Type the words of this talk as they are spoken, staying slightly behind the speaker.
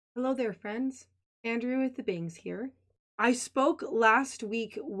Hello there, friends. Andrew with the Bangs here. I spoke last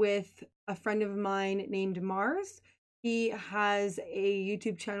week with a friend of mine named Mars. He has a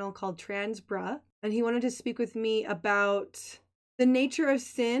YouTube channel called Transbra, and he wanted to speak with me about the nature of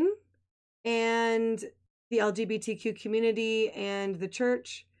sin and the LGBTQ community and the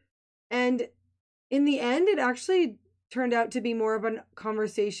church. And in the end, it actually turned out to be more of a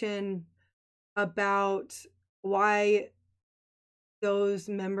conversation about why those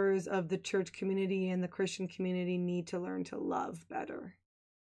members of the church community and the Christian community need to learn to love better.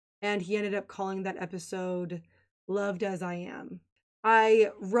 And he ended up calling that episode Loved as I Am. I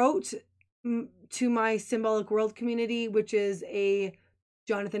wrote to my Symbolic World community, which is a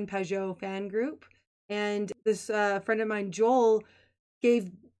Jonathan Pageau fan group. And this friend of mine, Joel, gave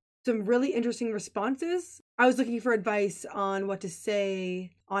some really interesting responses. I was looking for advice on what to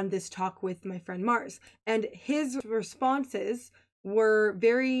say on this talk with my friend Mars. And his responses were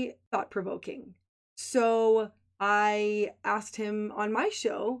very thought-provoking. So I asked him on my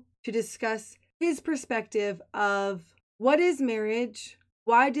show to discuss his perspective of what is marriage,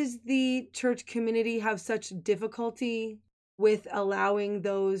 why does the church community have such difficulty with allowing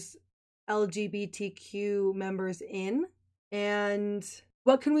those LGBTQ members in, and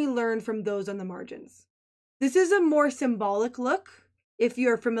what can we learn from those on the margins? This is a more symbolic look. If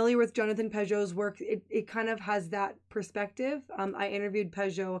you're familiar with Jonathan Pageau's work, it kind of has that perspective. I interviewed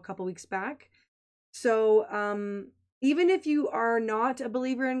Pageau a couple weeks back. So even if you are not a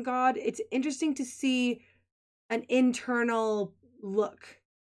believer in God, it's interesting to see an internal look.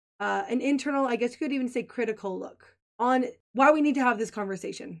 An internal, I guess you could even say critical look on why we need to have this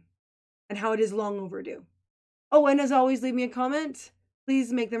conversation and how it is long overdue. Oh, and as always, leave me a comment.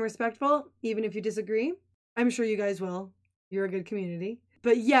 Please make them respectful, even if you disagree. I'm sure you guys will. You're a good community.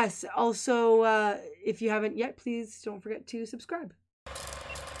 But yes, also, if you haven't yet, please don't forget to subscribe.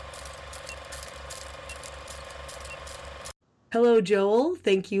 Hello, Joel.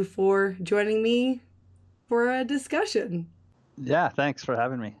 Thank you for joining me for a discussion. Yeah, thanks for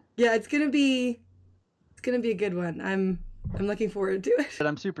having me. Yeah, it's gonna be a good one. I'm looking forward to it. But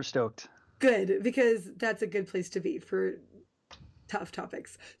I'm super stoked. Good, because that's a good place to be for tough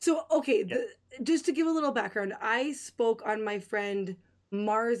topics. So, okay, just to give a little background, I spoke on my friend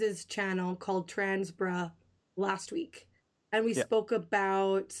Mars's channel called Transbra last week, and we spoke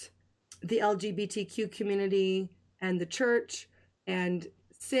about the LGBTQ community and the church and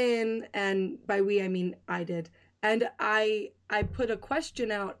sin, and by we I mean I did. And I put a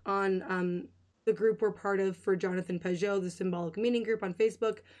question out on the group we're part of for Jonathan Pageau, the Symbolic Meaning group on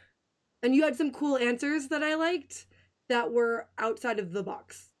Facebook, and you had some cool answers that I liked that were outside of the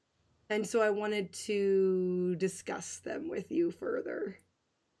box. And so I wanted to discuss them with you further.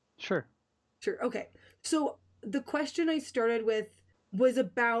 Sure. Okay. So the question I started with was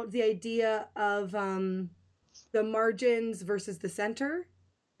about the idea of the margins versus the center.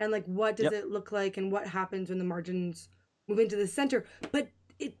 And like, what does it look like and what happens when the margins move into the center? But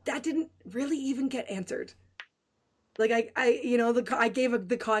that didn't really even get answered. Like I gave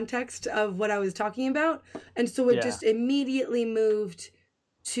the context of what I was talking about, and so it just immediately moved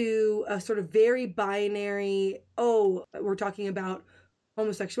to a sort of very binary. Oh, we're talking about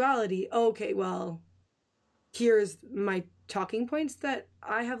homosexuality. Okay, well, here's my talking points that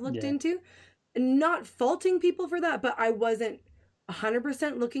I have looked into. Not faulting people for that, but I wasn't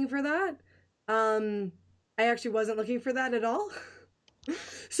 100% looking for that. I actually wasn't looking for that at all.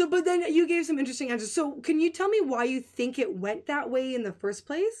 So, but then you gave some interesting answers. So, can you tell me why you think it went that way in the first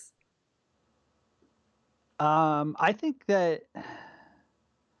place? I think that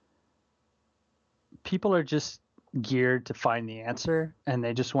people are just geared to find the answer, and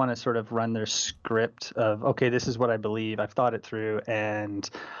they just want to sort of run their script of, okay, this is what I believe, I've thought it through, and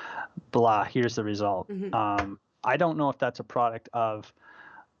blah, here's the result. Mm-hmm. I don't know if that's a product of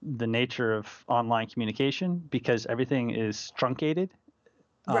the nature of online communication, because everything is truncated.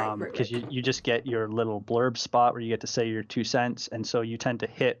 Because you just get your little blurb spot where you get to say your 2 cents, and so you tend to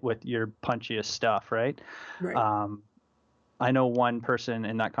hit with your punchiest stuff, right? I know one person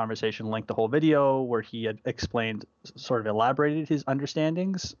in that conversation linked the whole video where he had explained, sort of elaborated his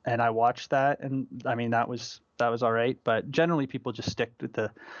understandings, and I watched that, and I mean that was all right, but generally people just stick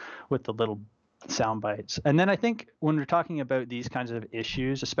with the little sound bites. And then I think when we're talking about these kinds of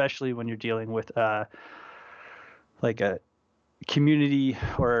issues, especially when you're dealing with like a community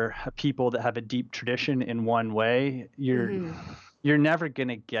or a people that have a deep tradition in one way, you're never going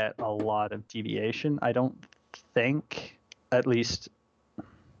to get a lot of deviation. I don't think, at least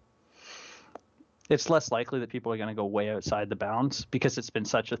it's less likely that people are going to go way outside the bounds, because it's been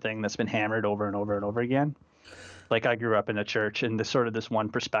such a thing that's been hammered over and over and over again. Like I grew up in a church, and the sort of this one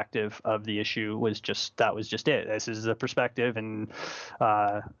perspective of the issue was just it. This is the perspective, and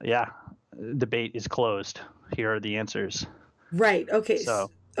yeah, debate is closed. Here are the answers. Right. Okay.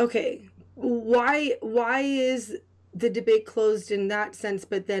 So Okay. Why is the debate closed in that sense,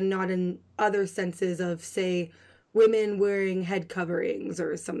 but then not in other senses of, say, women wearing head coverings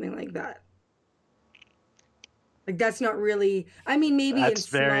or something like that? Like that's not really. I mean, maybe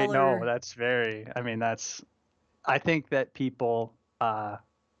that's in very smaller. no. That's very. I mean, I think that people are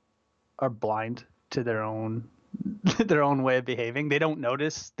blind to their own their own way of behaving. They don't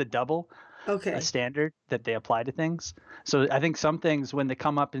notice the double Okay. standard that they apply to things. So I think some things, when they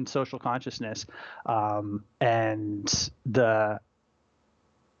come up in social consciousness, and the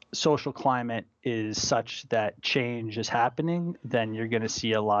social climate is such that change is happening, then you're going to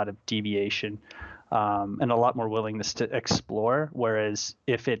see a lot of deviation, and a lot more willingness to explore. Whereas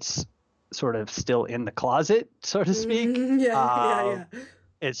if it's sort of still in the closet, so to speak, Yeah.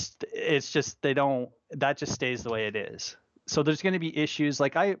 it's just that just stays the way it is. So there's going to be issues.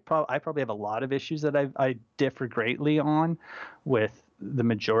 Like I probably have a lot of issues that I differ greatly on with the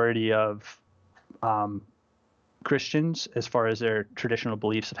majority of Christians as far as their traditional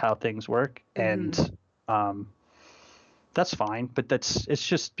beliefs of how things work, and that's fine. But it's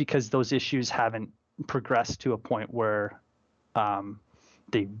just because those issues haven't progressed to a point where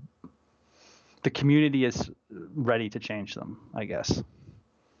the community is ready to change them, I guess.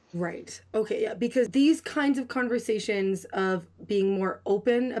 Right. Okay. Yeah. Because these kinds of conversations of being more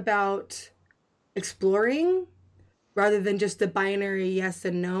open about exploring rather than just the binary yes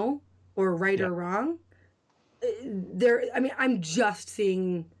and no or right or wrong, I'm just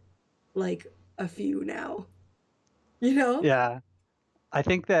seeing like a few now, Yeah. I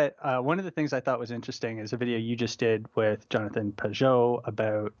think that one of the things I thought was interesting is a video you just did with Jonathan Pageau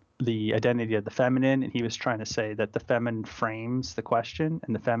about the identity of the feminine, and he was trying to say that the feminine frames the question,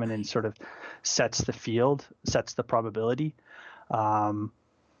 and the feminine sort of sets the field, sets the probability, and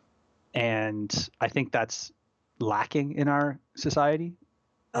I think that's lacking in our society.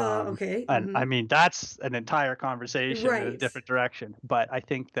 Okay. And I mean, that's an entire conversation in a different direction, but I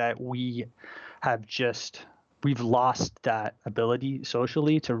think that we've lost that ability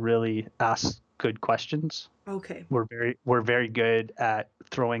socially to really ask good questions. Okay. We're very good at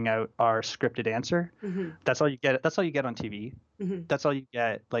throwing out our scripted answer. That's all you get. That's all you get on TV. That's all you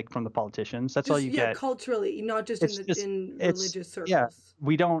get, like, from the politicians. That's all you get culturally, not just in religious circles. Yeah,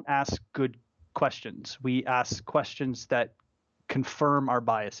 we don't ask good questions. We ask questions that confirm our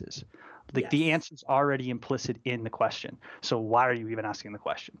biases. Like the answer's already implicit in the question. So why are you even asking the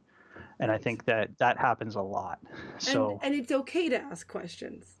question? And I think that happens a lot. So and it's okay to ask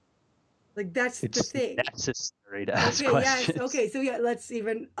questions. Like that's the thing. It's necessary to ask questions. Yes. Okay. So let's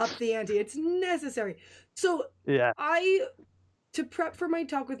even up the ante. It's necessary. So yeah. To prep for my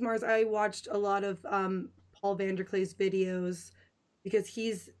talk with Mars, I watched a lot of Paul Vanderklay's videos because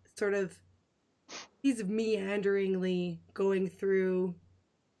he's meanderingly going through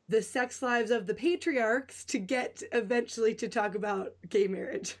the sex lives of the patriarchs to get eventually to talk about gay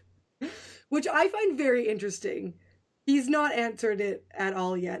marriage, which I find very interesting. He's not answered it at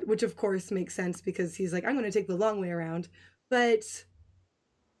all yet, which of course makes sense because he's like, I'm going to take the long way around. But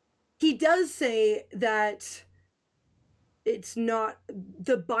he does say that it's not,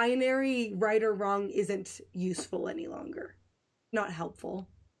 the binary right or wrong isn't useful any longer. Not helpful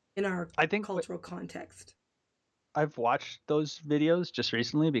in our cultural context. I've watched those videos just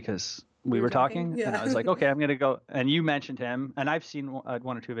recently because we were talking and I was like, okay, I'm going to go. And you mentioned him, and I've seen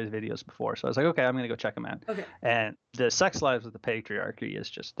one or two of his videos before. So I was like, okay, I'm going to go check him out. Okay. And the Sex Lives of the Patriarchy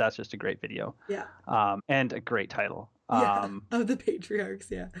that's just a great video. Yeah. And a great title. Of the patriarchs.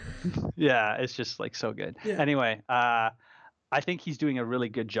 Yeah. Yeah. It's just like so good. Yeah. Anyway, I think he's doing a really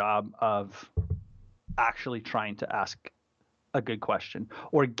good job of actually trying to ask a good question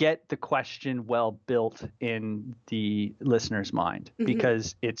or get the question well built in the listener's mind,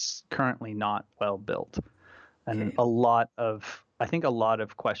 because it's currently not well built. And I think a lot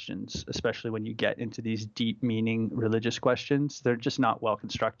of questions, especially when you get into these deep meaning religious questions, they're just not well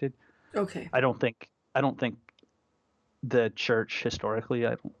constructed. Okay. I don't think the church historically,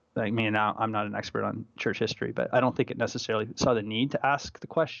 now I'm not an expert on church history, but I don't think it necessarily saw the need to ask the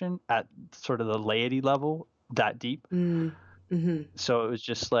question at sort of the laity level that deep. So it was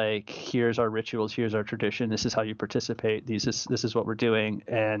just like, here's our rituals, here's our tradition, this is how you participate, this is what we're doing,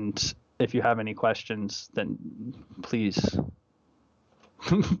 and if you have any questions, then please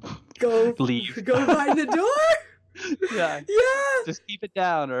leave. Go find the door. Yeah. Just keep it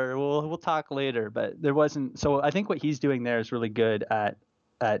down, or we'll talk later. But there wasn't. So I think what he's doing there is really good at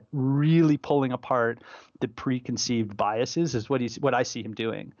at really pulling apart the preconceived biases is what I see him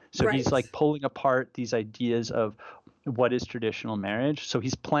doing. So Right. he's like pulling apart these ideas of what is traditional marriage. So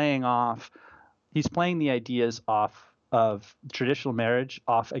he's playing the ideas off of traditional marriage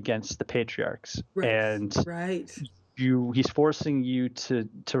off against the patriarchs. Right. And Right. he's forcing you to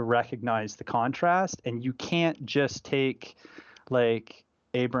recognize the contrast, and you can't just take like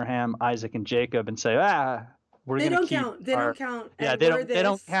Abraham, Isaac, and Jacob and say, we're They going to don't keep count. They don't count. yeah, And they we're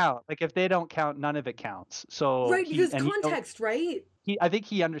don't this. count. Like if they don't count, none of it counts. So Right, because context, right? I think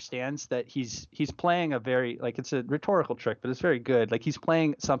he understands that he's playing a very, like, it's a rhetorical trick, but it's very good. Like he's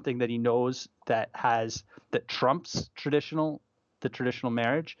playing something that he knows that trumps the traditional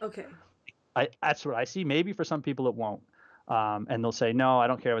marriage. Okay. That's what I see. Maybe for some people it won't. And they'll say, no, I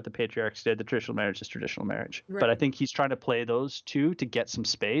don't care what the patriarchs did. The traditional marriage is traditional marriage. Right. But I think he's trying to play those two to get some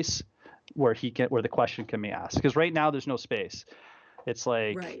space where the question can be asked. Because right now there's no space. It's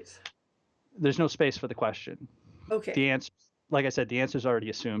like, right. There's no space for the question. Okay. The answer, like I said, the answer is already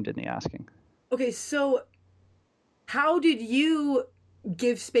assumed in the asking. Okay, so how did you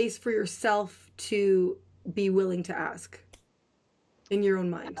give space for yourself to be willing to ask in your own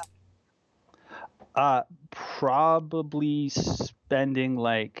mind? Probably spending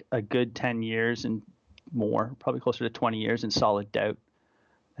like a good 10 years and more, probably closer to 20 years in solid doubt,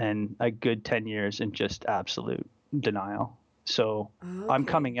 and a good 10 years in just absolute denial. So Okay. I'm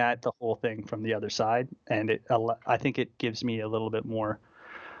coming at the whole thing from the other side, and I think it gives me a little bit more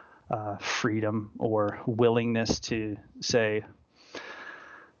freedom or willingness to say,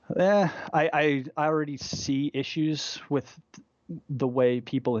 I already see issues with the way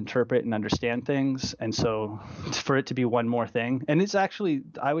people interpret and understand things, and so for it to be one more thing, and it's actually,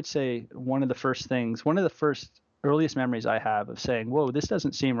 I would say, one of the first earliest memories I have of saying, whoa, this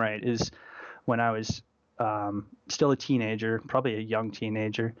doesn't seem right, is when I was still a teenager, probably a young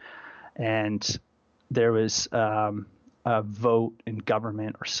teenager, and there was a vote in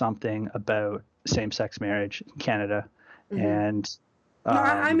government or something about same-sex marriage in Canada. Mm-hmm. And no,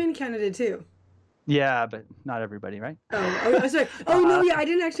 I'm in Canada too. Yeah, but not everybody, right? Oh, sorry. Oh, no, yeah, I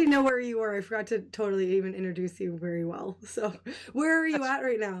didn't actually know where you were. I forgot to totally even introduce you very well. So, where are you at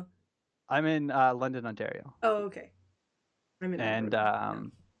right now? I'm in London, Ontario. Oh, okay. I'm in Edinburgh.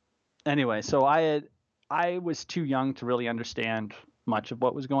 And anyway, so I was too young to really understand much of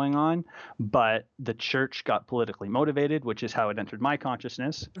what was going on, but the church got politically motivated, which is how it entered my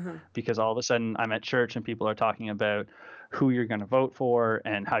consciousness, because all of a sudden I'm at church and people are talking about who you're going to vote for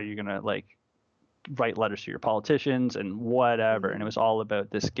and how you're going to like write letters to your politicians and whatever. And it was all about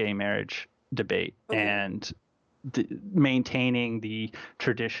this gay marriage debate and maintaining the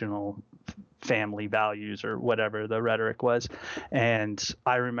traditional family values or whatever the rhetoric was. And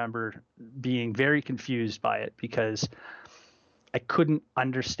I remember being very confused by it because I couldn't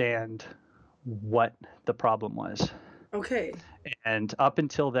understand what the problem was. Okay. And up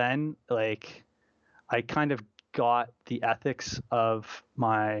until then, like, I kind of got the ethics of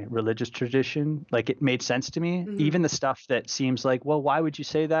my religious tradition. Like, it made sense to me. Even the stuff that seems like, well, why would you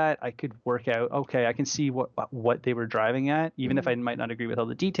say that? I could work out, okay, I can see what they were driving at. Even if I might not agree with all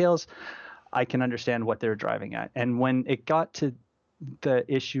the details, I can understand what they're driving at. And when it got to the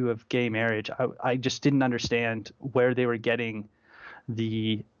issue of gay marriage, I just didn't understand where they were getting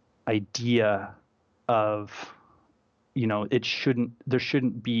the idea of, you know, there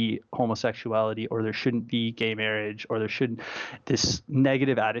shouldn't be homosexuality, or there shouldn't be gay marriage, or there shouldn't, this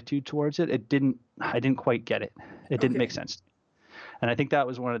negative attitude towards it. I didn't quite get it. It didn't make sense to me. And I think that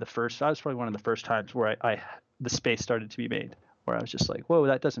was probably one of the first times where the space started to be made, where I was just like, whoa,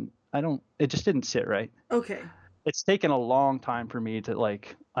 it just didn't sit right. Okay. It's taken a long time for me to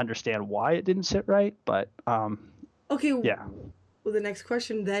like understand why it didn't sit right, but okay. Yeah. Well, the next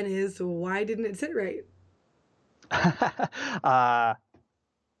question then is, why didn't it sit right? I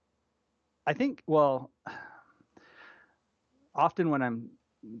think, well, often when I'm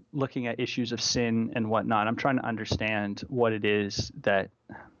looking at issues of sin and whatnot, I'm trying to understand what's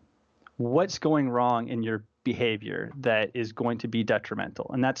going wrong in your behavior that is going to be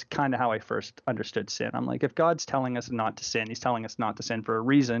detrimental. And that's kind of how I first understood sin. I'm like, if God's telling us not to sin, he's telling us not to sin for a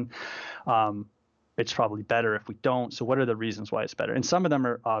reason. It's probably better if we don't. So what are the reasons why it's better? And some of them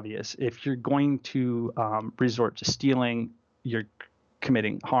are obvious. If you're going to resort to stealing, you're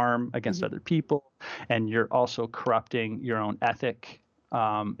committing harm against other people, and you're also corrupting your own ethic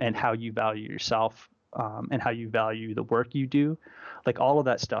and how you value yourself and how you value the work you do. Like, all of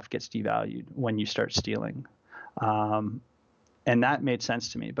that stuff gets devalued when you start stealing. And that made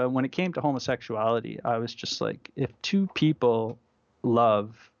sense to me. But when it came to homosexuality, I was just like, if two people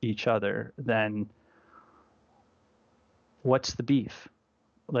love each other, then what's the beef?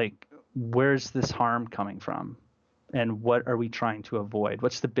 like, where's this harm coming from? And what are we trying to avoid?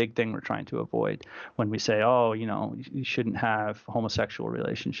 What's the big thing we're trying to avoid when we say, oh, you shouldn't have homosexual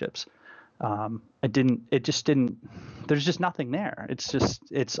relationships? It just didn't, there's just nothing there.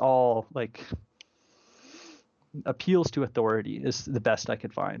 It's all like appeals to authority is the best I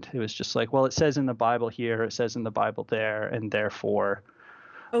could find. It was just like, well, it says in the Bible here, it says in the Bible there, and therefore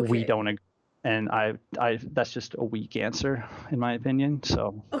we don't agree. And I that's just a weak answer in my opinion.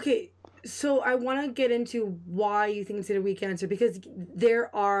 So okay, so I want to get into why you think it's a weak answer, because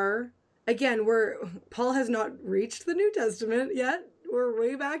there are, again, Paul has not reached the New Testament yet. We're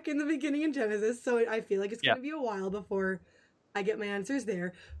way back in the beginning in Genesis, so I feel like it's going to be a while before I get my answers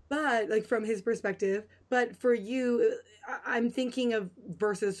there. But like from his perspective, but for you, I'm thinking of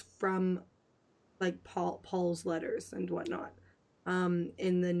verses from like Paul's letters and whatnot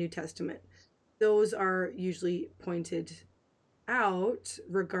in the New Testament. Those are usually pointed out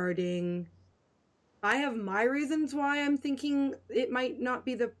regarding, I have my reasons why I'm thinking it might not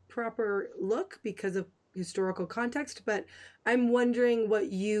be the proper look because of historical context, but I'm wondering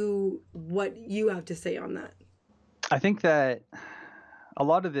what you have to say on that. I think that a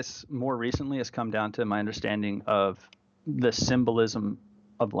lot of this more recently has come down to my understanding of the symbolism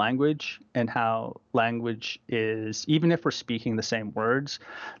of language and how language is, even if we're speaking the same words,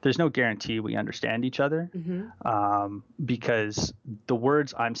 there's no guarantee we understand each other, because the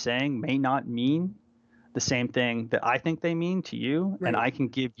words I'm saying may not mean the same thing that I think they mean to you. Right. And I can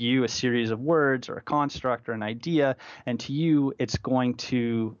give you a series of words or a construct or an idea, and to you, it's going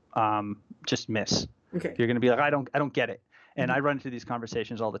to just miss. Okay. You're going to be like, I don't get it. And I run into these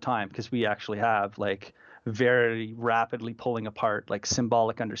conversations all the time because we actually have like very rapidly pulling apart like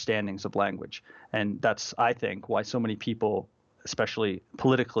symbolic understandings of language. And that's, I think, why so many people, especially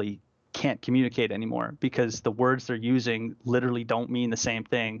politically, can't communicate anymore, because the words they're using literally don't mean the same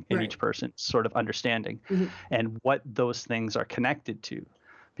thing in each person's sort of understanding and what those things are connected to.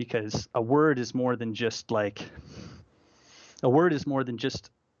 Because a word is more than just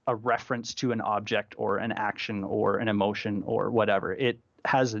a reference to an object or an action or an emotion or whatever. It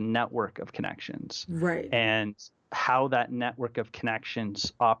has a network of connections. Right. And how that network of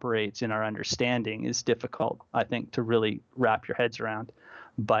connections operates in our understanding is difficult, I think, to really wrap your heads around.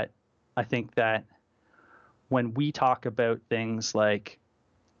 But I think that when we talk about things like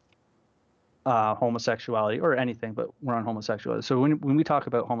homosexuality or anything, but we're on homosexuality. So when we talk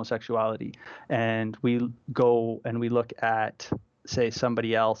about homosexuality and we go and we look at, say,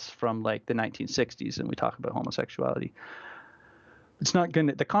 somebody else from like the 1960s and we talk about homosexuality,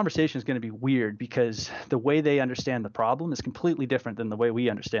 the conversation is going to be weird because the way they understand the problem is completely different than the way we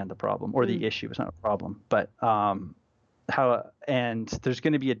understand the problem, or the issue. It's not a problem, but and there's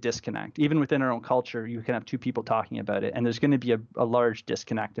going to be a disconnect. Even within our own culture, you can have two people talking about it, and there's going to be a large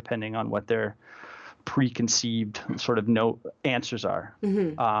disconnect depending on what their preconceived sort of answers are.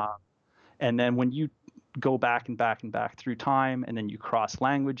 And then when you go back and back and back through time, and then you cross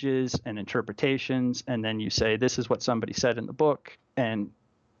languages and interpretations, and then you say, this is what somebody said in the book. And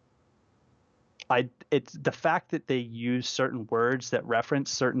it's the fact that they use certain words that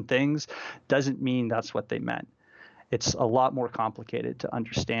reference certain things doesn't mean that's what they meant. It's a lot more complicated to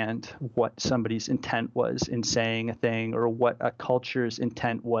understand what somebody's intent was in saying a thing, or what a culture's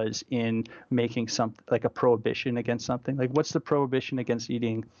intent was in making something like a prohibition against something. Like, what's the prohibition against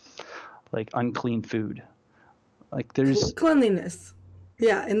eating like unclean food? Like, there's cleanliness.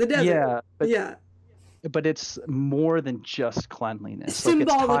 Yeah, in the desert. But it's more than just cleanliness.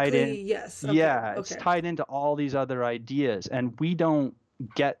 Symbolically, like, it's tied in, yes. Okay. It's tied into all these other ideas, and we don't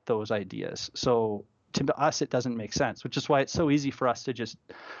get those ideas. So to us, it doesn't make sense, which is why it's so easy for us to just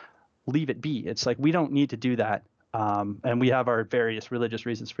leave it be. It's like, we don't need to do that. And we have our various religious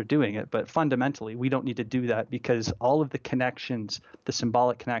reasons for doing it, but fundamentally, we don't need to do that, because all of the connections, the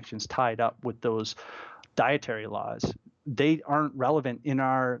symbolic connections tied up with those dietary laws, they aren't relevant in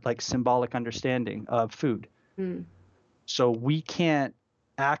our like symbolic understanding of food. So we can't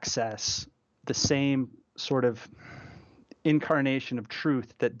access the same sort of incarnation of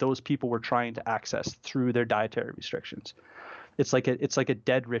truth that those people were trying to access through their dietary restrictions. It's like a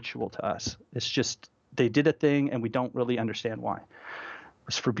dead ritual to us. It's just, they did a thing and we don't really understand why. It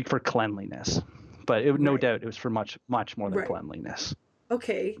was for cleanliness, but no doubt it was for much more than cleanliness.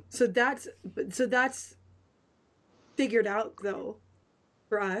 Okay, so that's figured out though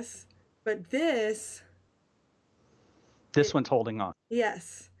for us, but this one's holding on.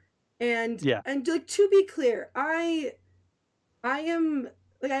 Yes, and like, to be clear, I am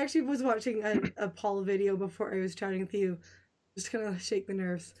like, I actually was watching a Paul video before I was chatting with you, just kind of shake the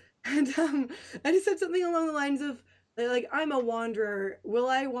nerves, and he said something along the lines of, Like, I'm a wanderer. Will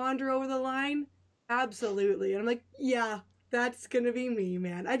I wander over the line? Absolutely. And I'm like, yeah, that's gonna be me,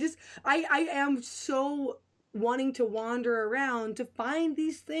 man. I am so wanting to wander around to find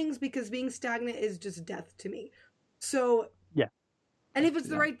these things because being stagnant is just death to me. So, Yeah. and if it's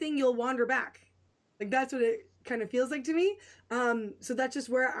the Yeah. right thing, you'll wander back. Like, that's what it kind of feels like to me. So that's just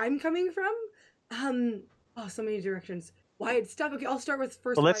where I'm coming from. Oh, so many directions. Why it's stuck. Okay, I'll start with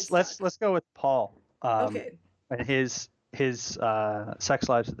first. Well, Why it's stuck. let's go with Paul. Okay. And his sex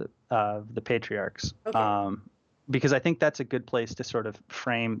lives of the patriarchs. Okay. Because I think that's a good place to sort of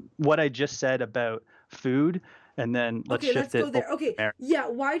frame what I just said about food, and then let's Okay, shift let's go it there. over Okay, there. yeah.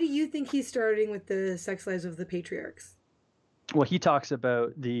 Why do you think he's starting with the sex lives of the patriarchs? Well, he talks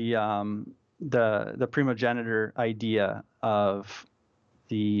about the primogenitor idea of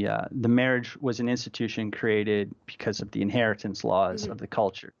the marriage was an institution created because of the inheritance laws Mm-hmm. of the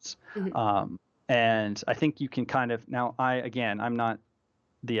cultures. Mm-hmm. And I think you can kind of now I'm not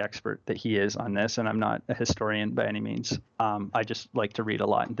the expert that he is on this, and I'm not a historian by any means. I just like to read a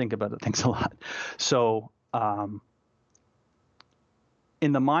lot and think about things a lot. So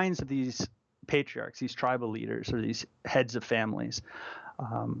in the minds of these patriarchs, these tribal leaders, or these heads of families,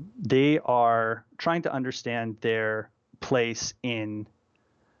 they are trying to understand their place in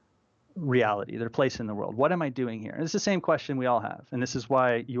reality, their place in the world. What am I doing here? And it's the same question we all have. And this is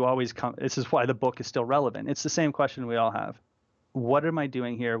why this is why the book is still relevant. It's the same question we all have. What am I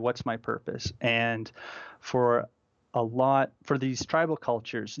doing here? What's my purpose? And for these tribal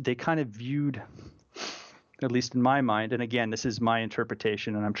cultures, they kind of viewed, at least in my mind, and again, this is my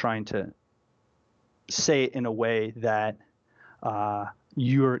interpretation, and I'm trying to say it in a way that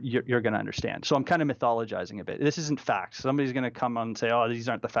you're going to understand. So I'm kind of mythologizing a bit. This isn't facts. Somebody's going to come on and say, oh, these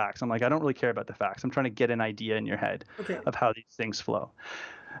aren't the facts. I'm like, I don't really care about the facts. I'm trying to get an idea in your head of how these things flow.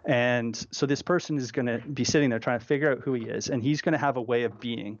 And so this person is going to be sitting there trying to figure out who he is, and he's going to have a way of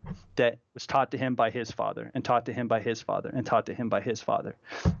being that was taught to him by his father, and taught to him by his father, and taught to him by his father.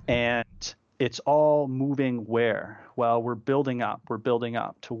 And it's all moving where? Well, we're building up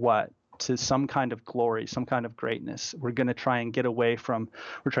to what? To some kind of glory, some kind of greatness. We're going to try and we're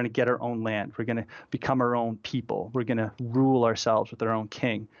trying to get our own land. We're going to become our own people. We're going to rule ourselves with our own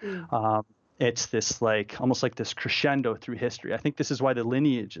king. It's this almost like this crescendo through history. I think this is why the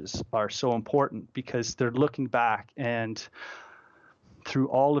lineages are so important, because they're looking back and through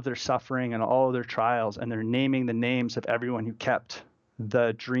all of their suffering and all of their trials, and they're naming the names of everyone who kept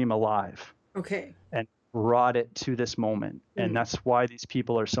the dream alive. Okay. And brought it to this moment. And that's why these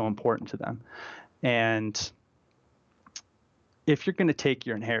people are so important to them. And if you're going to take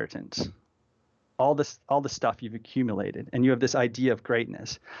your inheritance, all the stuff you've accumulated, and you have this idea of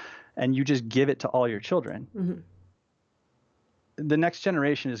greatness, and you just give it to all your children, the next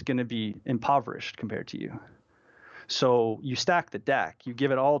generation is going to be impoverished compared to you. So you stack the deck, you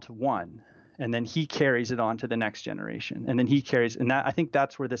give it all to one, and then he carries it on to the next generation, and then he carries, and I think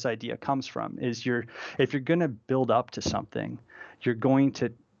that's where this idea comes from, is if you're going to build up to something, you're going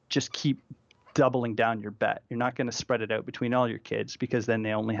to just keep doubling down your bet. You're not going to spread it out between all your kids, because then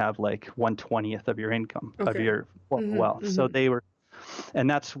they only have like 1/20th of your income, of your wealth. So and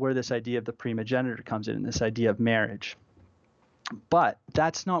that's where this idea of the primogenitor comes in, this idea of marriage. But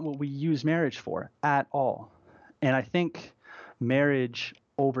that's not what we use marriage for at all. And I think marriage,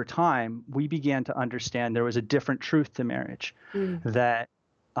 over time, we began to understand there was a different truth to marriage, that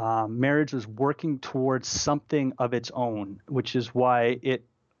marriage was working towards something of its own, which is why it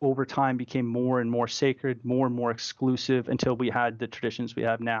over time became more and more sacred, more and more exclusive, until we had the traditions we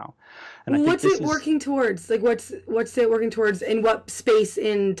have now. And what's it working towards? Like, what's it working towards? In what space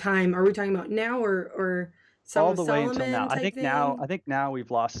in time are we talking about now, or all the way until now? I think now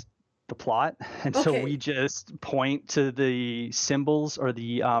we've lost the plot, and so we just point to the symbols or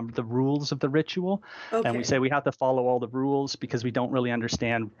the rules of the ritual, and we say we have to follow all the rules because we don't really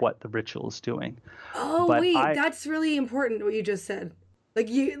understand what the ritual is doing. That's really important what you just said. That's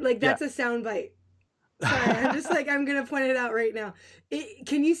a soundbite. Sorry, I'm just I'm gonna point it out right now.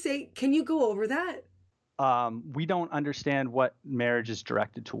 Can you go over that? We don't understand what marriage is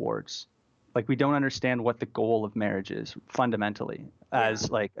directed towards. We don't understand what the goal of marriage is fundamentally, as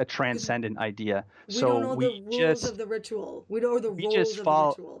a transcendent idea. We don't know the rules of the ritual. We don't know the rules of the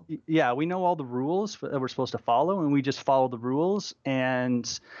ritual. Yeah, we know all the rules that we're supposed to follow, and we just follow the rules,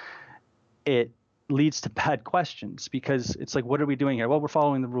 and it leads to bad questions, because it's what are we doing here? Well, we're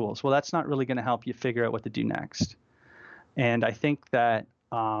following the rules. Well, that's not really going to help you figure out what to do next. And I think that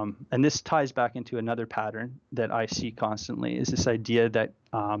and this ties back into another pattern that I see constantly, is this idea that,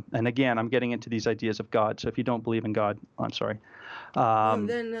 and again, I'm getting into these ideas of God. So if you don't believe in God, I'm sorry.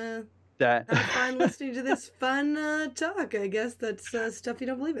 that have fun listening to this fun talk. I guess that's stuff you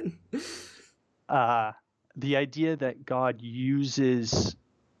don't believe in. The idea that God gives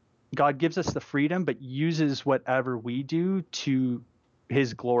us the freedom, but uses whatever we do to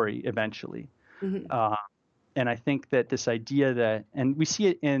his glory eventually. Mm-hmm. And I think that this idea that, and we see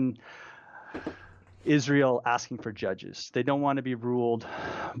it in Israel asking for judges. They don't want to be ruled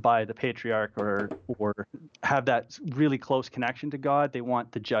by the patriarch or have that really close connection to God. They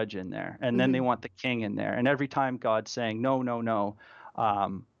want the judge in there, and then they want the king in there. And every time God's saying no, no, no,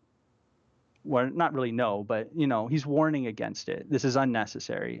 well, not really no, but he's warning against it. This is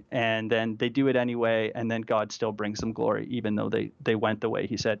unnecessary. And then they do it anyway, and then God still brings them glory, even though they went the way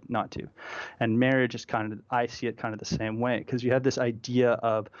he said not to. And marriage is I see it kind of the same way, because you have this idea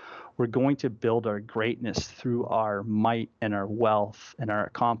of we're going to build our greatness through our might and our wealth and our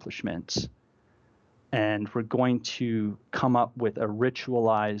accomplishments. And we're going to come up with a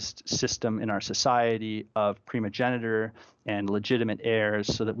ritualized system in our society of primogeniture and legitimate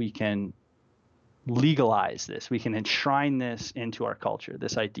heirs so that we can legalize this. We can enshrine this into our culture,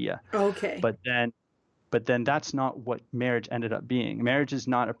 this idea. Okay. But then that's not what marriage ended up being. Marriage is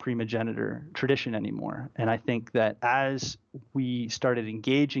not a primogeniture tradition anymore. And I think that as we started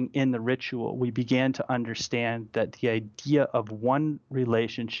engaging in the ritual, we began to understand that the idea of one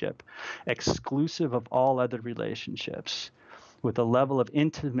relationship, exclusive of all other relationships, with a level of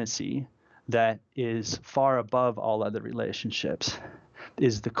intimacy that is far above all other relationships,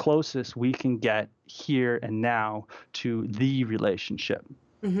 is the closest we can get here and now to the relationship,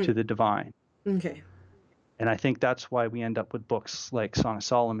 to the divine. Okay. And I think that's why we end up with books like Song of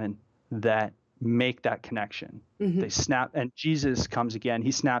Solomon that make that connection. They snap, and Jesus comes again.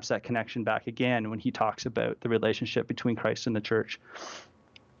 He snaps that connection back again when he talks about the relationship between Christ and the church,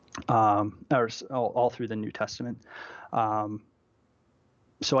 all through the New Testament.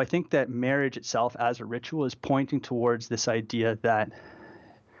 So I think that marriage itself as a ritual is pointing towards this idea that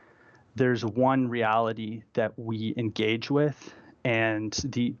there's one reality that we engage with, and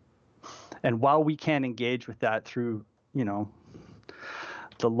while we can engage with that through,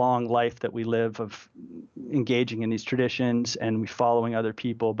 the long life that we live of engaging in these traditions and we following other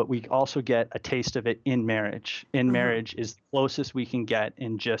people, but we also get a taste of it in marriage. Marriage is the closest we can get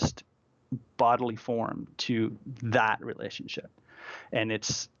in just bodily form to that relationship. And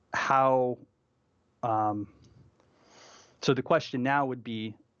it's how, so the question now would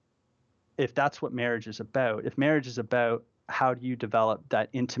be, if that's what marriage is about, how do you develop that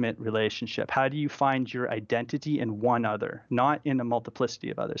intimate relationship? How do you find your identity in one other, not in a multiplicity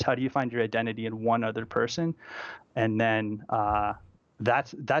of others? How do you find your identity in one other person? And then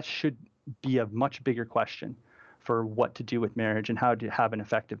that should be a much bigger question for what to do with marriage and how to have an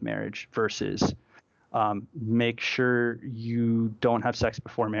effective marriage versus make sure you don't have sex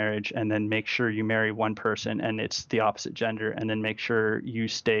before marriage, and then make sure you marry one person and it's the opposite gender, and then make sure you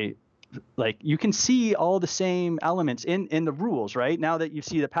stay. Like, you can see all the same elements in the rules, right? Now that you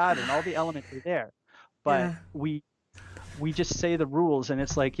see the pattern, all the elements are there. But we just say the rules, and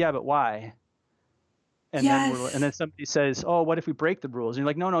it's like, yeah, but why? And then somebody says, oh, what if we break the rules? And you're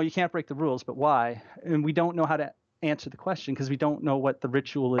like, no, you can't break the rules, but why? And we don't know how to answer the question because we don't know what the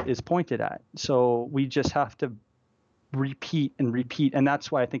ritual is pointed at. So we just have to repeat and repeat. And that's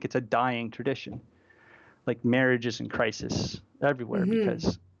why I think it's a dying tradition. Like, marriage is in crisis everywhere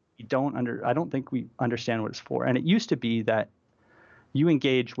because I don't think we understand what it's for. And it used to be that you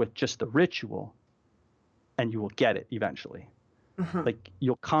engage with just the ritual and you will get it eventually. Like,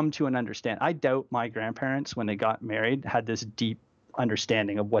 you'll come to an understanding. I doubt my grandparents, when they got married, had this deep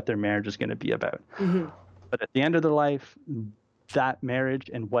understanding of what their marriage is going to be about. But at the end of their life, that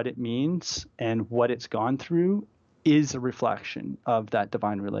marriage and what it means and what it's gone through is a reflection of that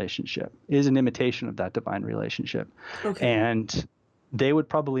divine relationship, is an imitation of that divine relationship. And they would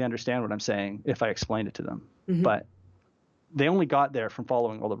probably understand what I'm saying if I explained it to them. But they only got there from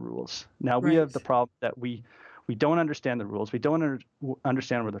following all the rules. Now we have the problem that we don't understand the rules. We don't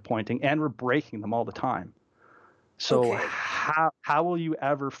understand where they're pointing, and we're breaking them all the time. So how will you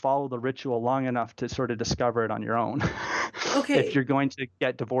ever follow the ritual long enough to sort of discover it on your own? If you're going to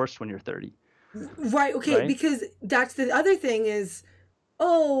get divorced when you're 30. Right. Because that's the other thing is,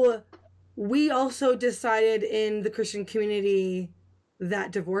 we also decided in the Christian community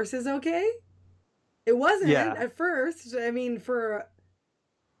that divorce is okay. It wasn't at first. I mean, it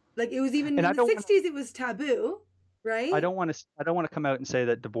was even in the 60s, it was taboo, right? I don't want to come out and say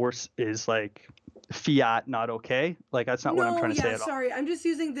that divorce is like fiat, not okay. Like, that's not what I'm trying to say at all. Sorry. I'm just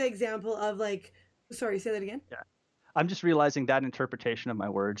using the example of sorry, say that again. Yeah. I'm just realizing that interpretation of my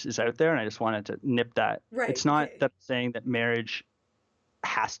words is out there, and I just wanted to nip that. Right. It's not that saying that marriage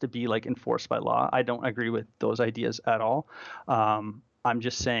has to be like enforced by law. I don't agree with those ideas at all. I'm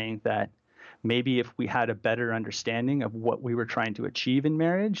just saying that maybe if we had a better understanding of what we were trying to achieve in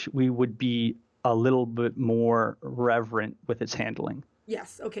marriage, we would be a little bit more reverent with its handling.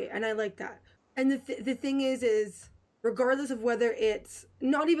 Yes, okay, and I like that. And the thing is regardless of whether it's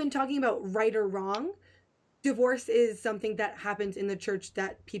not even talking about right or wrong, divorce is something that happens in the church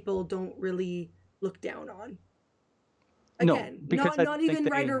that people don't really look down on. Again, no, because not even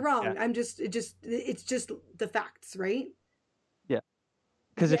right or wrong. Yeah. It's just the facts, right? Yeah.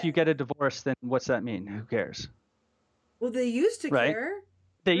 Because Yeah. if you get a divorce, then what's that mean? Who cares? Well, they used to Right? care.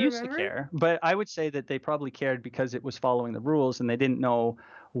 They used to Remember? care, but I would say that they probably cared because it was following the rules and they didn't know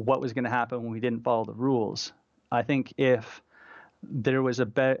what was going to happen when we didn't follow the rules. I think if there was a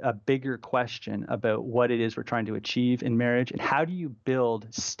bigger question about what it is we're trying to achieve in marriage and how do you build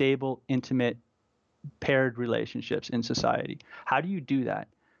stable, intimate, paired relationships in society, how do you do that?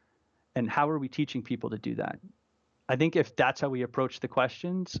 And how are we teaching people to do that? I think if that's how we approach the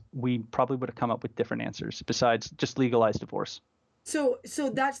questions, we probably would have come up with different answers besides just legalize divorce. So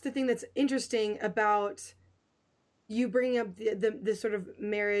that's the thing that's interesting about you bringing up the sort of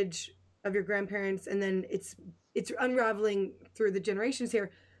marriage of your grandparents, and then it's unraveling through the generations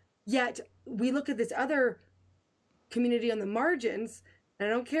here. Yet we look at this other community on the margins, and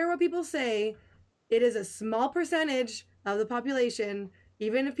I don't care what people say, it is a small percentage of the population.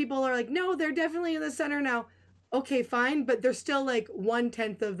 Even if people are like, no, they're definitely in the center now. Okay, fine, but they're still like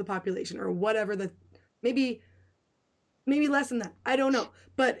 1/10 of the population or whatever. Maybe less than that. I don't know,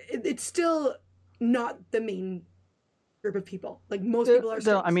 but it's still not the main group of people. Like most people are.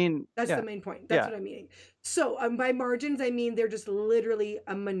 No, I mean, that's yeah. the main point. That's what I'm meaning. So by margins, I mean they're just literally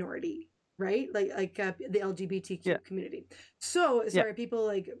a minority, right? Like the LGBTQ community. So sorry, people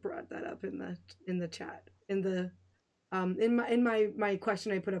like brought that up in the chat in the in my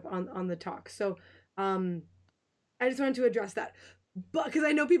question I put up on the talk. So I just wanted to address that, but because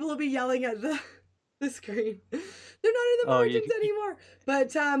I know people will be yelling at the screen. They're not in the margins anymore.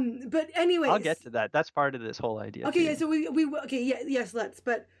 But anyway, I'll get to that. That's part of this whole idea. Okay, yeah. So we okay, yeah, yes, let's.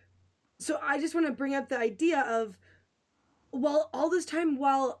 But so I just want to bring up the idea of, well, all this time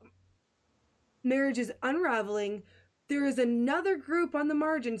while marriage is unraveling, there is another group on the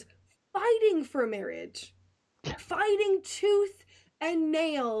margins fighting for marriage, fighting tooth and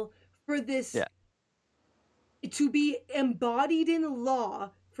nail for this to be embodied in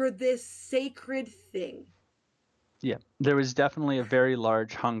law for this sacred thing. Yeah, there was definitely a very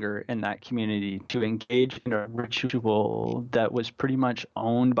large hunger in that community to engage in a ritual that was pretty much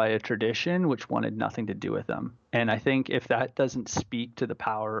owned by a tradition which wanted nothing to do with them. And I think if that doesn't speak to the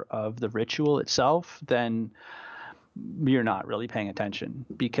power of the ritual itself, then you're not really paying attention.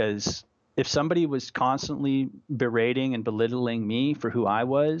 Because if somebody was constantly berating and belittling me for who I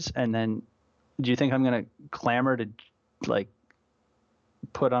was, and then do you think I'm going to clamor to like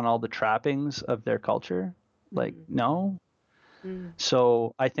put on all the trappings of their culture? Like, no.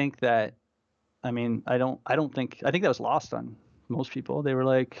 So I think that, I think that was lost on most people. They were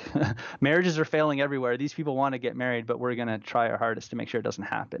like, marriages are failing everywhere. These people want to get married, but we're going to try our hardest to make sure it doesn't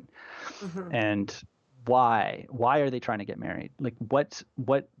happen. And why are they trying to get married? Like what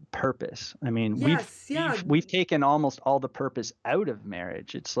purpose? I mean, we've taken almost all the purpose out of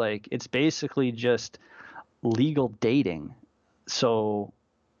marriage. It's like, it's basically just legal dating. So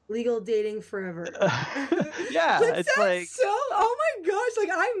legal dating forever. It's like so. Oh my gosh!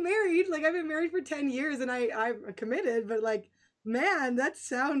 Like I'm married. Like I've been married for 10 years, and I'm committed. But like, man, that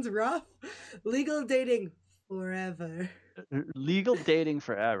sounds rough. Legal dating forever. Legal dating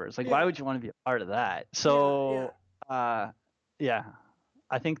forever. It's like, why would you want to be a part of that? So, I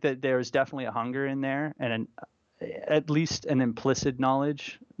think that there's definitely a hunger in there, and at least an implicit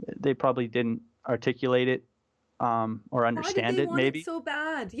knowledge. They probably didn't articulate it. Or understand it, maybe. It so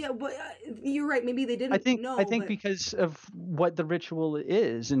bad, yeah. But you're right. Maybe they didn't. I think because of what the ritual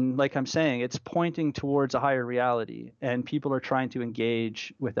is, and like I'm saying, it's pointing towards a higher reality, and people are trying to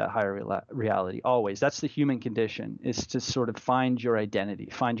engage with that higher reality. Always, that's the human condition: is to sort of find your identity,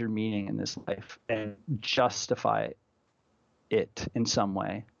 find your meaning in this life, and justify it in some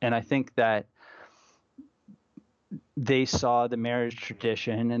way. And I think that they saw the marriage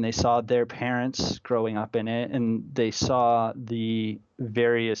tradition and they saw their parents growing up in it, and they saw the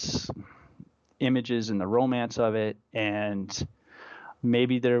various images and the romance of it, and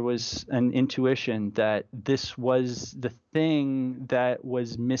maybe there was an intuition that this was the thing that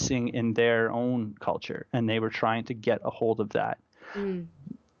was missing in their own culture, and they were trying to get a hold of that.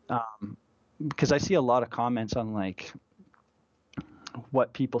 Because I see a lot of comments on like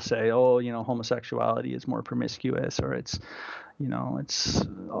what people say, oh, homosexuality is more promiscuous, or it's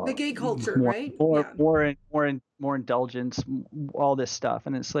The gay culture, more right? more Yeah. more indulgence, all this stuff.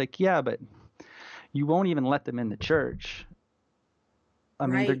 And it's like, yeah, but you won't even let them in the church. I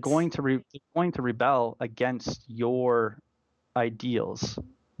mean, they're Right. going to rebel against your ideals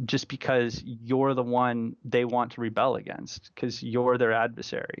just because you're the one they want to rebel against, because you're their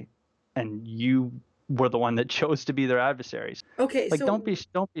adversary and you were the one that chose to be their adversaries. Okay, Like, don't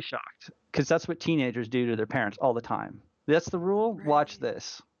so be shocked, because that's what teenagers do to their parents all the time. That's the rule. Watch right.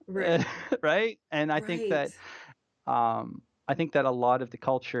 this. Right. Right? And Right. I think that a lot of the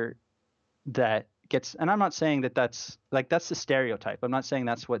culture that gets, and I'm not saying that that's the stereotype. I'm not saying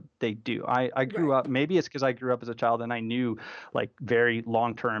that's what they do. I grew Right. up, maybe it's because I grew up as a child and I knew like very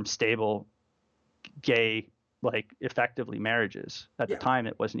long-term stable gay, like effectively marriages. At the Yeah. time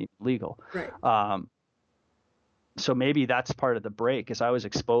it wasn't even legal. Right. So maybe that's part of the break, is I was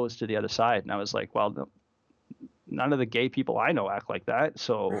exposed to the other side and I was like, well, no, none of the gay people I know act like that.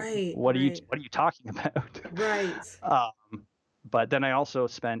 So Right. what are you Right. talking about? Right. But then I also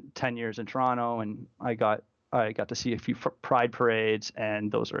spent 10 years in Toronto, and I got to see a few pride parades,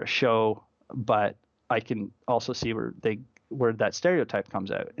 and those are a show, but I can also see where that stereotype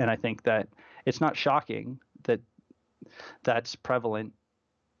comes out. And I think that it's not shocking that that's prevalent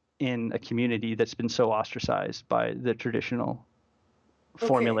in a community that's been so ostracized by the traditional Okay.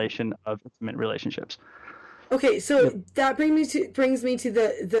 formulation of intimate relationships. Okay, Yep. so that brings me to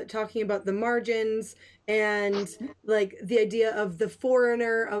the talking about the margins and like the idea of the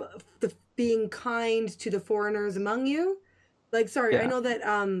foreigner, of the being kind to the foreigners among you. Like, sorry, I Yeah. know that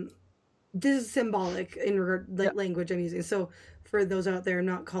this is symbolic in regard Yeah. like language I'm using. So for those out there, I'm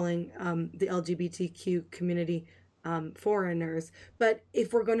not calling the LGBTQ community foreigners, but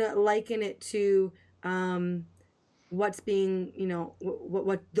if we're gonna liken it to what's being,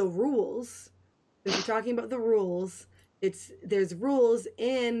 what the rules, if we're talking about the rules, there's rules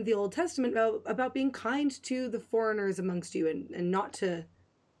in the Old Testament about being kind to the foreigners amongst you, and not to,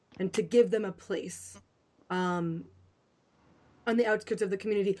 and to give them a place um on the outskirts of the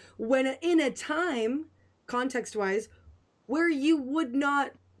community, when in a time, context wise, where you would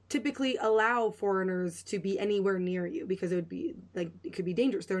not typically allow foreigners to be anywhere near you, because it would be like, it could be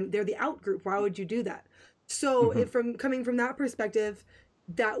dangerous. They're the out group. Why would you do that? So Mm-hmm. if from coming from that perspective,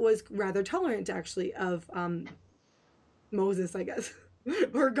 that was rather tolerant actually of Moses, I guess,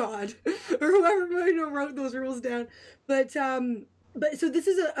 or God, or whoever wrote those rules down. But so this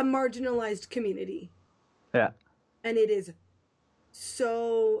is a marginalized community, Yeah. and it is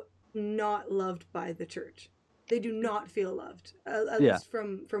so not loved by the church. They do not feel loved, at Yeah. least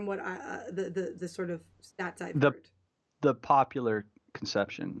from what the sort of stats I've The heard. the popular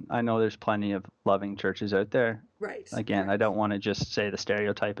conception. I know there's plenty of loving churches out there. Right. Again, I Right. don't want to just say the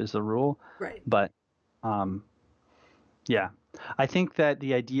stereotype is the rule, Right. but um, yeah, I think that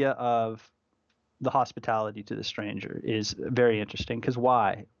the idea of the hospitality to the stranger is very interesting, because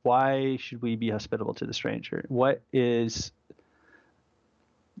why? Why should we be hospitable to the stranger?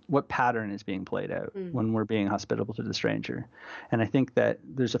 What pattern is being played out Mm. when we're being hospitable to the stranger? And I think that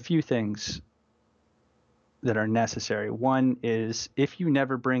there's a few things that are necessary. One is, if you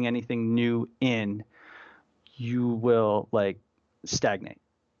never bring anything new in, you will like stagnate.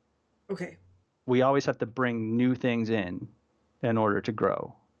 Okay. We always have to bring new things in order to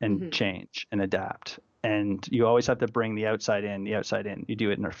grow and change and adapt. And you always have to bring the outside in, the outside in. You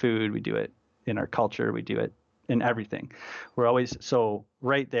do it in our food, we do it in our culture, we do it in everything. We're always, so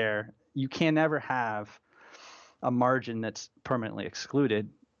right there, you can never have a margin that's permanently excluded,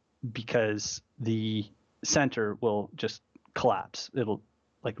 because the center will just collapse. It'll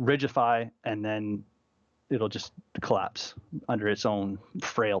like rigidify, and then it'll just collapse under its own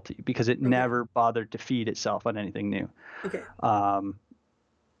frailty, because it never bothered to feed itself on anything new. Okay.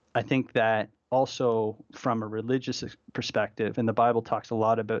 I think that also from a religious perspective, and the Bible talks a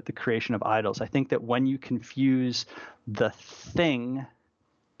lot about the creation of idols. I think that when you confuse the thing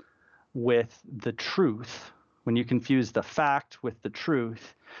with the truth, when you confuse the fact with the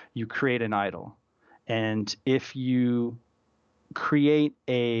truth, you create an idol. And if you create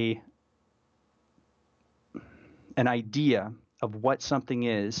an idea of what something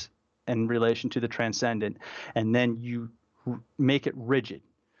is in relation to the transcendent, and then you make it rigid,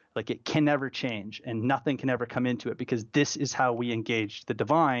 like it can never change and nothing can ever come into it, because this is how we engage the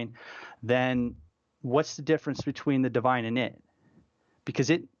divine, then what's the difference between the divine and it? Because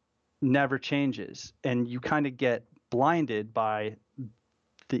it never changes, and you kind of get blinded by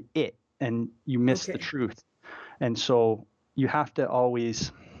the it, and you miss the truth. And so you have to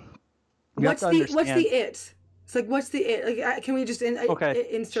always, what's the it? It's like, what's the it? Like, can we just Okay,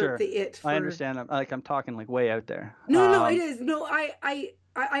 insert sure. the it for? I understand. I'm talking like way out there. No, it is. No, I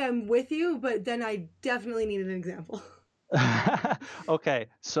am with you, but then I definitely need an example. Okay,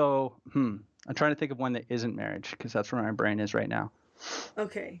 so I'm trying to think of one that isn't marriage because that's where my brain is right now.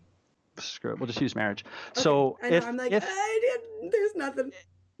 Okay. Screw it. We'll just use marriage. Okay. So I know. I'm like, there's nothing.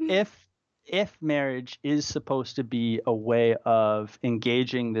 if marriage is supposed to be a way of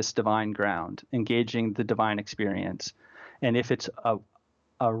engaging this divine ground, engaging the divine experience, and if it's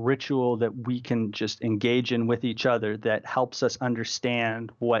a ritual that we can just engage in with each other that helps us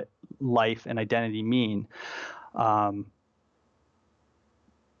understand what life and identity mean,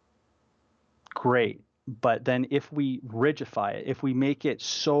 great. But then if we rigidify it, if we make it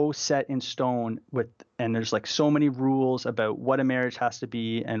so set in stone and there's like so many rules about what a marriage has to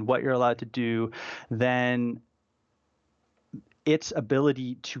be and what you're allowed to do, then its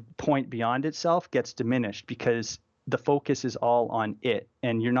ability to point beyond itself gets diminished because the focus is all on it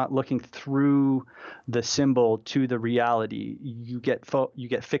and you're not looking through the symbol to the reality. You get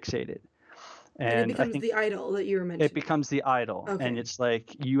fixated. And it becomes the idol that you were mentioning. It becomes the idol. Okay. And it's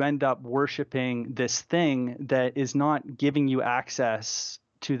like you end up worshiping this thing that is not giving you access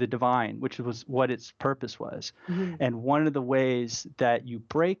to the divine, which was what its purpose was. Mm-hmm. And one of the ways that you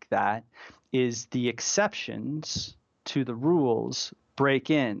break that is the exceptions to the rules break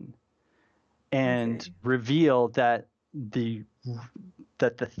in and reveal that the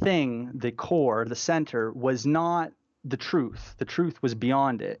thing, the core, the center was not the truth. The truth was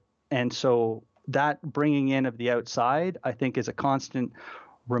beyond it. And so that bringing in of the outside, I think, is a constant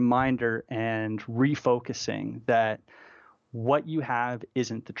reminder and refocusing that what you have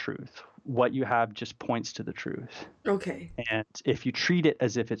isn't the truth. What you have just points to the truth. Okay. And if you treat it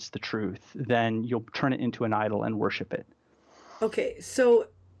as if it's the truth, then you'll turn it into an idol and worship it. Okay, so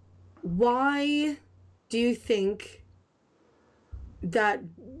why do you think that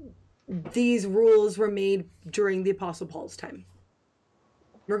these rules were made during the Apostle Paul's time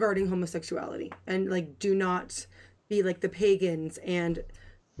regarding homosexuality and like do not be like the pagans and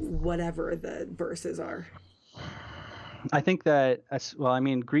whatever the verses are? I think that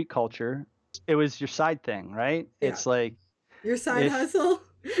Greek culture, it was your side thing, right? Yeah. It's like your side hustle.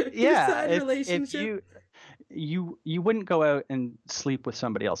 Yeah, your side relationship. If you wouldn't go out and sleep with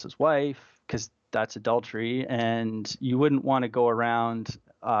somebody else's wife because that's adultery, and you wouldn't want to go around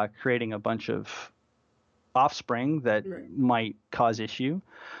creating a bunch of offspring that might cause issue.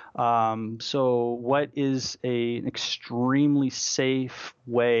 So what is an extremely safe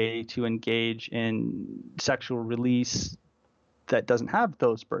way to engage in sexual release that doesn't have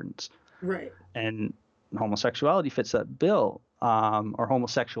those burdens? Right. And homosexuality fits that bill, or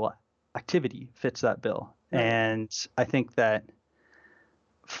homosexual activity fits that bill. Right. And I think that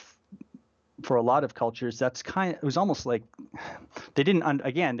for a lot of cultures, it was almost like they didn't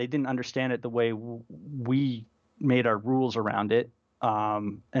understand it the way we made our rules around it.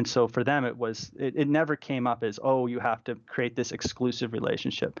 And so for them, it never came up as, oh, you have to create this exclusive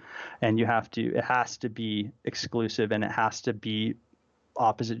relationship and it has to be exclusive and it has to be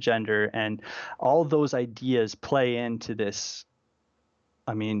opposite gender. And all those ideas play into this.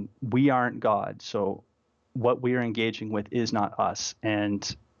 I mean, we aren't God. So what we are engaging with is not us.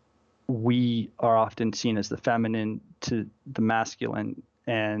 And we are often seen as the feminine to the masculine,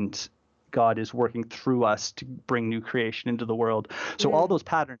 and God is working through us to bring new creation into the world. So all those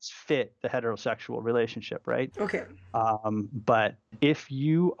patterns fit the heterosexual relationship, right? Okay. But if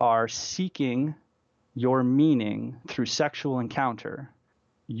you are seeking your meaning through sexual encounter,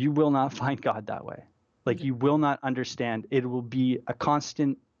 you will not find God that way. Like you will not understand. It will be a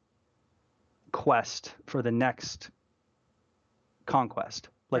constant quest for the next conquest.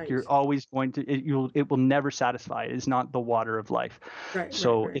 Like you're always going to, it will never satisfy. It is not the water of life. Right.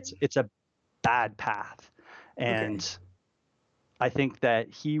 So it's a bad path. And I think that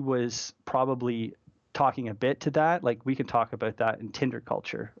he was probably talking a bit to that. Like we can talk about that in Tinder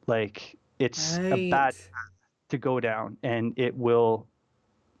culture. Like it's a bad path to go down, and it'll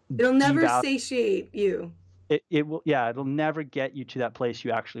never satiate you. It will, yeah, it'll never get you to that place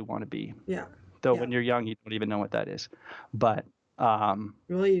you actually want to be. Yeah. Though when you're young, you don't even know what that is. But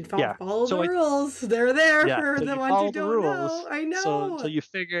you follow the rules. They're there for the ones you don't know. I know. So you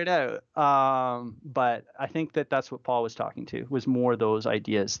figure it out. But I think that's what Paul was talking to, was more those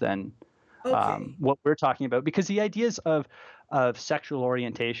ideas than what we're talking about, because the ideas of sexual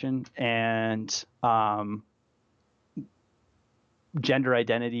orientation and gender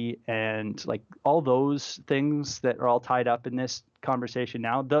identity and like all those things that are all tied up in this conversation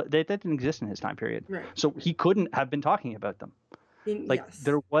now, that didn't exist in his time period. Right. So he couldn't have been talking about them. Like Yes.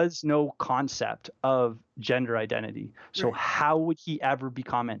 there was no concept of gender identity. So Right. how would he ever be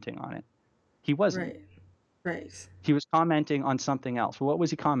commenting on it? He wasn't. Right. Right. He was commenting on something else. Well, what was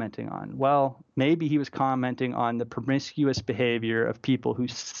he commenting on? Well, maybe he was commenting on the promiscuous behavior of people who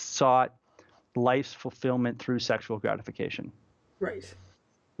sought life's fulfillment through sexual gratification, Right.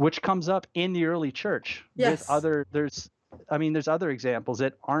 which comes up in the early church with Yes. there's other examples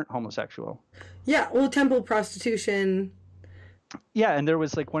that aren't homosexual. Yeah. Well, temple prostitution. Yeah, and there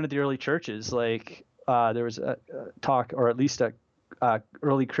was like one of the early churches, like there was a talk, or at least a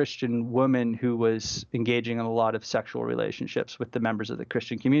early Christian woman who was engaging in a lot of sexual relationships with the members of the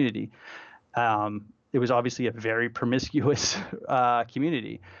Christian community. It was obviously a very promiscuous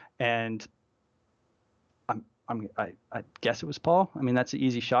community, and I guess it was Paul. I mean, that's an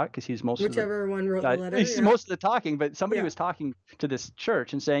easy shot because he's Whichever one wrote the letter. he's Yeah. most of the talking. But somebody Yeah. was talking to this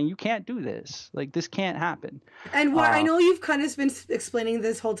church and saying, "You can't do this. Like this can't happen." And why? I know you've kind of been explaining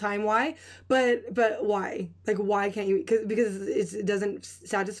this whole time why, but why? Like, why can't you? Because it doesn't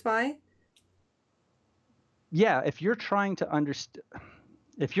satisfy. Yeah, if you're trying to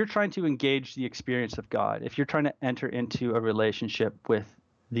if you're trying to engage the experience of God, if you're trying to enter into a relationship with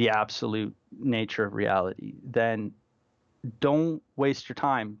the absolute nature of reality, then don't waste your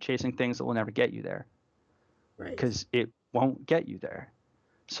time chasing things that will never get you there. Right. Because it won't get you there.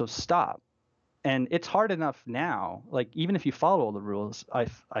 So stop. And it's hard enough now. Like even if you follow all the rules, I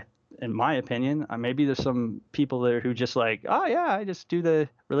in my opinion, maybe there's some people there who just like, oh yeah, I just do the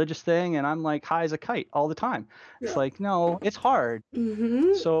religious thing and I'm like high as a kite all the time. Yeah. It's like, no, it's hard.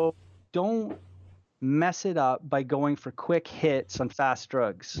 Mm-hmm. So don't mess it up by going for quick hits on fast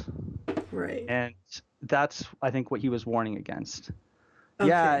drugs. Right. And that's, I think, what he was warning against. Okay.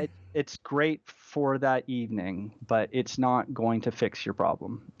 Yeah, it's great for that evening, but it's not going to fix your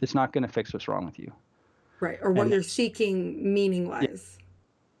problem. It's not going to fix what's wrong with you. Right. Or what you're seeking meaning-wise.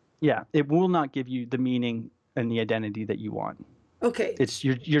 Yeah, it will not give you the meaning and the identity that you want. Okay. It's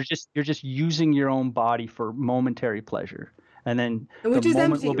you're just using your own body for momentary pleasure, and then which the is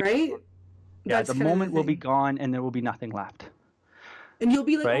moment empty, will be right? yeah, That's the kind of moment will be thing. gone, and there will be nothing left. And you'll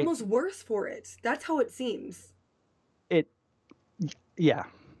be like Right? almost worse for it. That's how it seems. Yeah,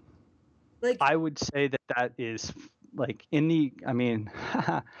 Like I would say that is like in the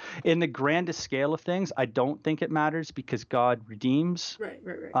in the grandest scale of things, I don't think it matters because God redeems right.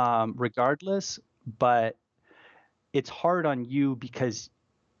 regardless, but it's hard on you because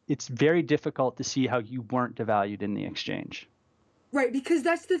it's very difficult to see how you weren't devalued in the exchange. Right, because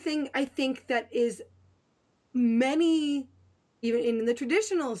that's the thing I think that is many, even in the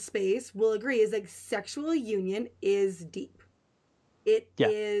traditional space, will agree is like sexual union is deep. It Yeah.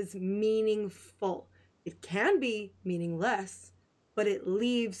 is meaningful. It can be meaningless, but it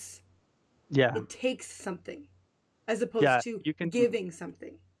leaves, Yeah, it takes something as opposed Yeah, to you can- giving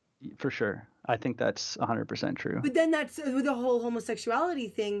something. for sure. I think that's 100% true. But then that's with the whole homosexuality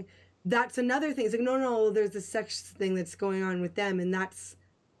thing. That's another thing. It's like, no, there's a sex thing that's going on with them, and that's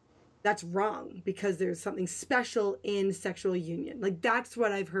wrong because there's something special in sexual union. Like that's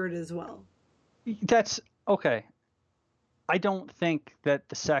what I've heard as well. That's okay. I don't think that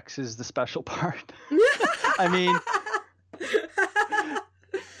the sex is the special part. I mean,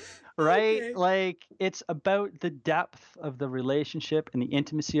 right? Okay. Like it's about the depth of the relationship and the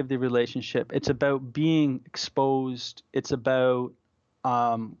intimacy of the relationship. It's about being exposed. It's about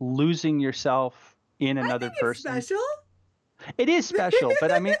losing yourself in another I think person. it's special. It is special,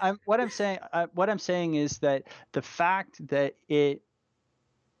 but I mean, what I'm saying is that the fact that it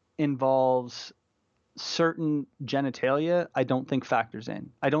involves certain genitalia, I don't think factors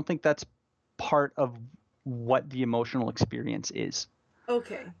in. I don't think that's part of what the emotional experience is.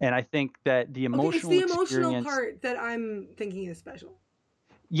 Okay. And I think that the emotional it's the emotional experience, part that I'm thinking is special.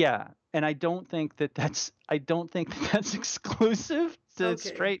 yeah, and I don't think that that's exclusive to Okay.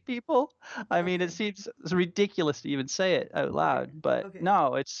 straight people. I mean, it Okay. seems ridiculous to even say it out loud, but Okay.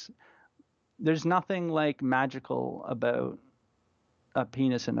 no, there's nothing like magical about a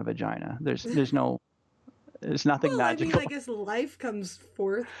penis and a vagina. There's nothing Well, I magical. mean, I guess life comes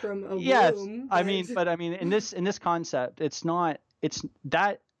forth from a Yes, womb. I mean in this concept, it's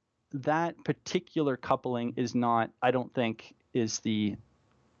that particular coupling is not, I don't think, is the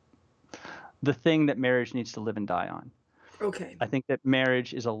thing that marriage needs to live and die on. Okay. I think that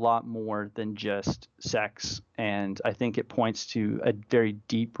marriage is a lot more than just sex, and I think it points to a very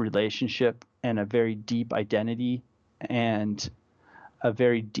deep relationship and a very deep identity, and a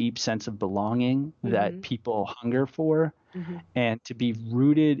very deep sense of belonging that people hunger for. And to be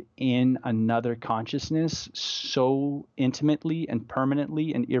rooted in another consciousness so intimately and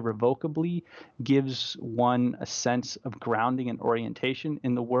permanently and irrevocably gives one a sense of grounding and orientation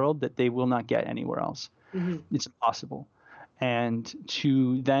in the world that they will not get anywhere else. It's impossible. And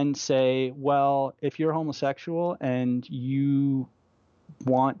to then say, well, if you're homosexual and you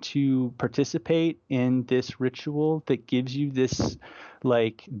want to participate in this ritual that gives you this,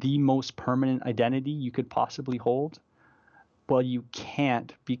 like, the most permanent identity you could possibly hold, well, you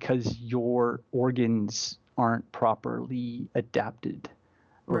can't because your organs aren't properly adapted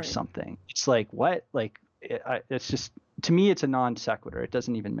or something. It's like, what? Like, it's just, to me, it's a non sequitur. It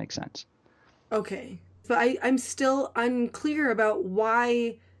doesn't even make sense. Okay. But I'm still unclear about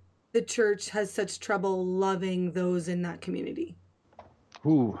why the church has such trouble loving those in that community.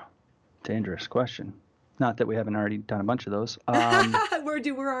 Ooh, dangerous question. Not that we haven't already done a bunch of those.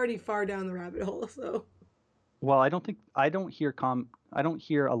 We're already far down the rabbit hole, so. Well, I don't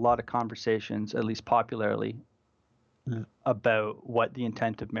hear a lot of conversations, at least popularly, about what the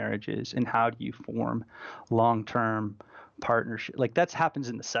intent of marriage is and how do you form long-term partnership. Like, that happens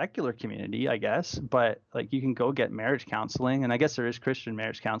in the secular community, I guess, but like, you can go get marriage counseling, and I guess there is Christian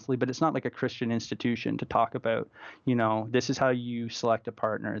marriage counseling, but it's not like a Christian institution to talk about, this is how you select a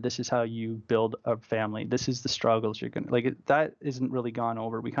partner, this is how you build a family, this is the struggles you're gonna, like, that isn't really gone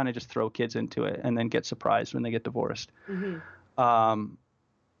over. We kind of just throw kids into it and then get surprised when they get divorced. So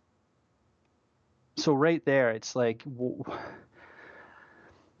right there, it's like,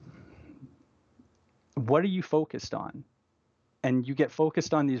 what are you focused on? And you get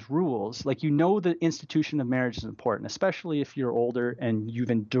focused on these rules. Like, the institution of marriage is important, especially if you're older and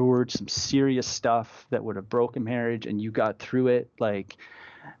you've endured some serious stuff that would have broken marriage and you got through it. Like,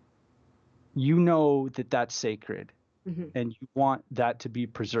 that's sacred, and you want that to be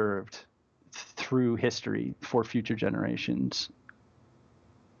preserved through history for future generations.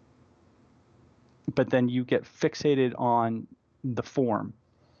 But then you get fixated on the form.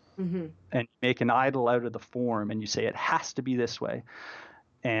 And make an idol out of the form, and you say it has to be this way,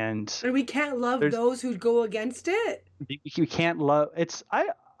 and we can't love those who go against it. You can't love.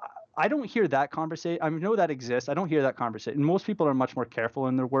 I don't hear that conversation. I know that exists. I don't hear that conversation. And most people are much more careful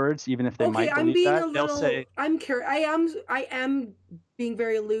in their words, even if they might believe that. They'll say, I am being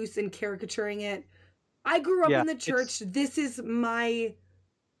very loose and caricaturing it. I grew up in the church. This is my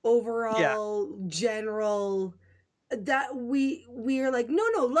overall general. That we are like, no,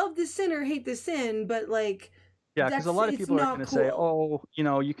 love the sinner, hate the sin, but like, because a lot of people are going to say, oh,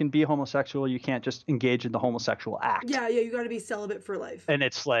 you can be homosexual, you can't just engage in the homosexual act. Yeah, you got to be celibate for life. And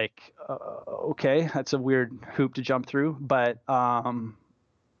it's like, okay, that's a weird hoop to jump through, but I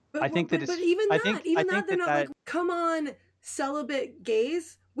think that it's. But even that, they're not like, come on, celibate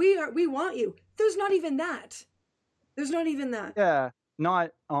gays, we want you. There's not even that. Yeah,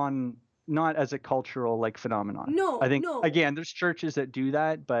 not as a cultural, like, phenomenon. No, I think again, there's churches that do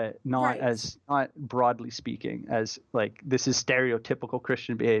that, but not broadly speaking as like, this is stereotypical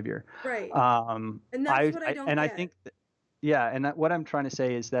Christian behavior. Right. And that's what I don't get. I think, what I'm trying to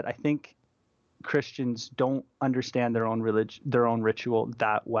say is that I think Christians don't understand their own religion, their own ritual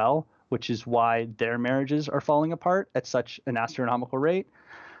that well, which is why their marriages are falling apart at such an astronomical rate.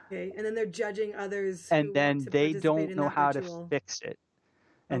 Okay, and then they're judging others, and then they don't know how to fix it.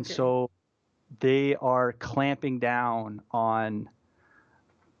 And so they are clamping down on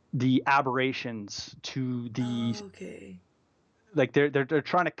the aberrations to the like, they're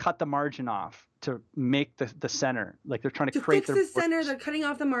trying to cut the margin off to make the center. Like, they're trying to create fix the center. They're cutting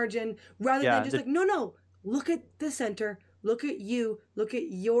off the margin rather than just like, no, look at the center. Look at you. Look at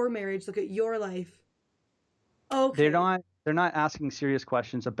your marriage. Look at your life. Okay. They're not asking serious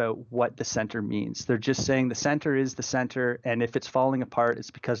questions about what the center means. They're just saying the center is the center, and if it's falling apart,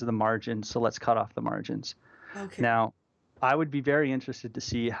 it's because of the margins, so let's cut off the margins. Okay. Now, I would be very interested to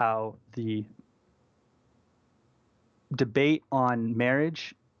see how the debate on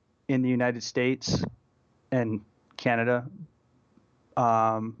marriage in the United States and Canada,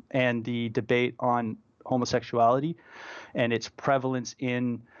 and the debate on homosexuality and its prevalence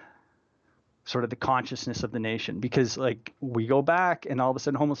in sort of the consciousness of the nation, because like, we go back and all of a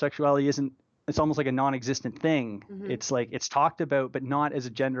sudden homosexuality it's almost like a non-existent thing. It's like, it's talked about, but not as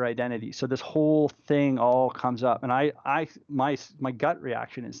a gender identity. So this whole thing all comes up, and my gut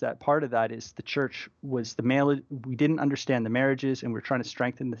reaction is that part of that is the church was we didn't understand the marriages, and we're trying to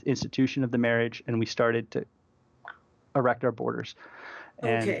strengthen the institution of the marriage, and we started to erect our borders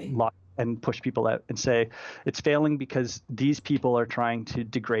and lock and push people out and say it's failing because these people are trying to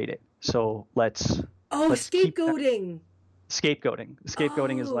degrade it. So let's scapegoating. Scapegoating.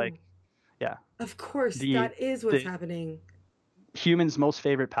 Scapegoating is like, Oh, yeah, of course, the that is what's the happening. human's most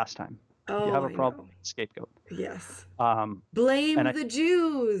favorite pastime. If you Oh, have a I problem, know. scapegoat. Yes. Um, and Blame I the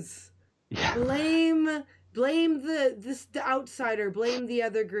Jews. yeah, Blame the outsider. Blame the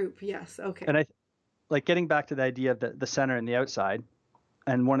other group. Yes. Okay. and I like getting back to the idea of the center and the outside.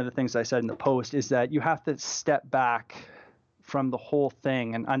 And one of the things I said in the post is that you have to step back from the whole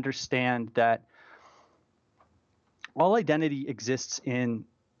thing and understand that all identity exists in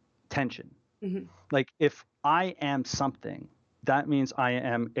tension. Hmm. Like if I am something, that means I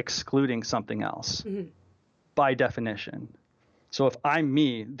am excluding something else Hmm. by definition. So if I'm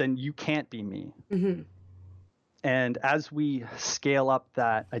me, then you can't be me. Hmm. And as we scale up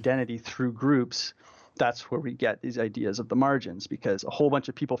that identity through groups, that's where we get these ideas of the margins, because a whole bunch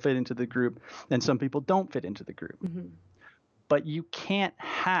of people fit into the group and some people don't fit into the group. Hmm. But you can't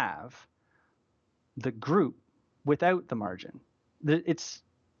have the group without the margin. It's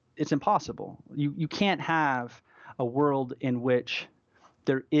impossible. You can't have a world in which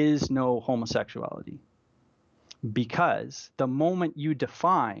there is no homosexuality, because the moment you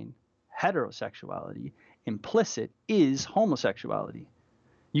define heterosexuality, implicit is homosexuality.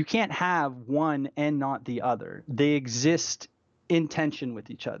 You can't have one and not the other. They exist in tension with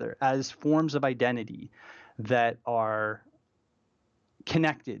each other as forms of identity that are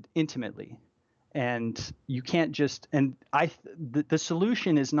connected intimately. And you can't just, and the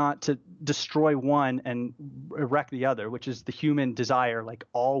solution is not to destroy one and erect the other, which is the human desire, like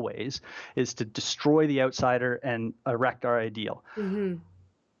always, is to destroy the outsider and erect our ideal. Hmm.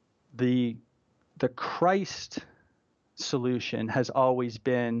 The Christ solution has always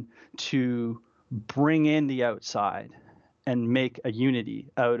been to bring in the outside and make a unity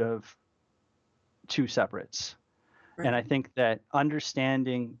out of two separates. Right. And I think that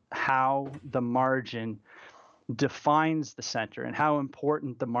understanding how the margin defines the center and how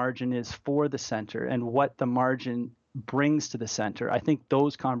important the margin is for the center and what the margin brings to the center, I think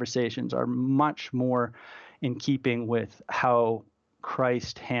those conversations are much more in keeping with how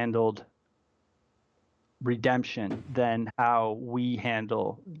Christ handled redemption than how we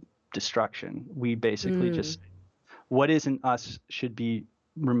handle destruction. We basically just, what isn't us should be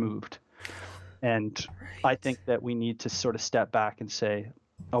removed. And I think that we need to sort of step back and say,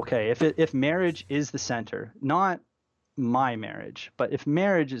 okay, if marriage is the center, not my marriage, but if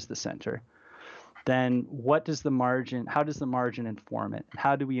marriage is the center, then what does the margin, how does the margin inform it?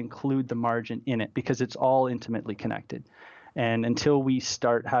 How do we include the margin in it? Because it's all intimately connected. And until we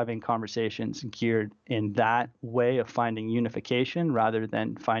start having conversations geared in that way of finding unification rather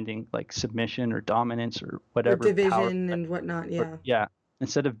than finding like submission or dominance or Or whatever power, division and whatnot. Yeah. yeah,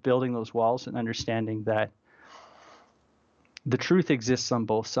 instead of building those walls and understanding that the truth exists on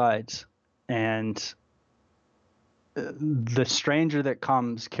both sides, and the stranger that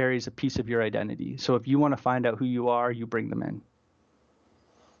comes carries a piece of your identity. So if you want to find out who you are, you bring them in.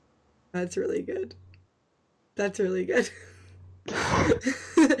 That's really good. That's really good.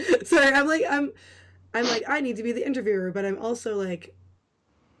 Sorry, I'm like I need to be the interviewer, but I'm also like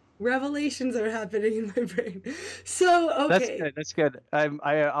revelations are happening in my brain. So okay. That's good.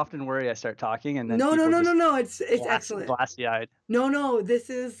 I often worry I start talking and then No, people just no. It's excellent. glassy-eyed. No. This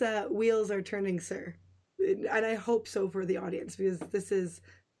is wheels are turning, sir, and I hope so for the audience because this is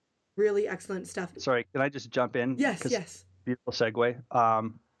really excellent stuff. Sorry, can I just jump in? Yes. Beautiful segue.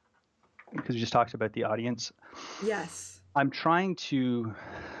 Because you just talked about the audience. Yes. I'm trying to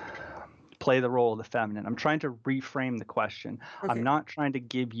play the role of the feminine. I'm trying to reframe the question. Okay. I'm not trying to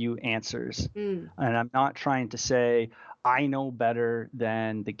give you answers. Mm. And I'm not trying to say, I know better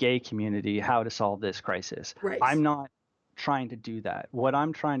than the gay community how to solve this crisis. Right. I'm not trying to do that. What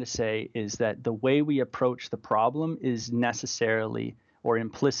I'm trying to say is that the way we approach the problem is necessarily or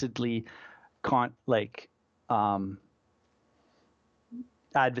implicitly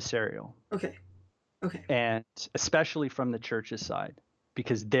adversarial. Okay. And especially from the church's side,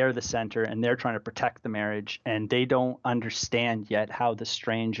 because they're the center and they're trying to protect the marriage and they don't understand yet how the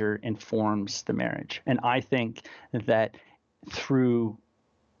stranger informs the marriage. And I think that through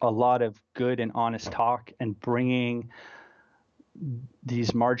a lot of good and honest talk and bringing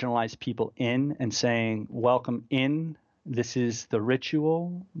these marginalized people in and saying, welcome in, this is the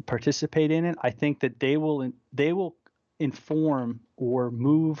ritual, participate in it, I think that they will inform or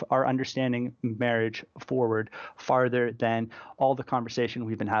move our understanding of marriage forward farther than all the conversation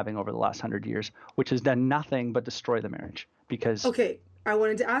we've been having over the last 100 years, which has done nothing but destroy the marriage. Because okay, I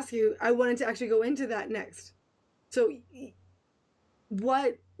wanted to ask you, I wanted to actually go into that next. So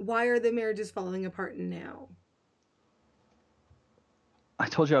why are the marriages falling apart now? I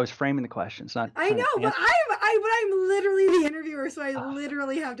told you I was framing the questions. Not I know, but I I'm literally the interviewer, so I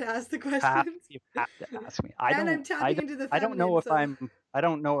literally have to ask the questions. You have to ask me. I'm tapping into the I don't know feminine, if I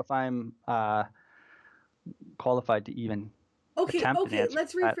don't know if I'm qualified to even attempt an Okay, answer.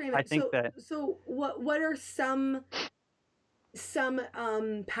 let's reframe I it. think that So what are some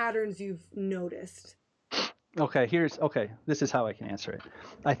patterns you've noticed? this is how I can answer it.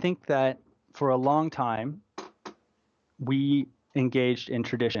 I think that for a long time we engaged in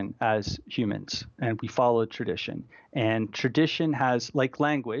tradition as humans, and we followed tradition. And tradition has, like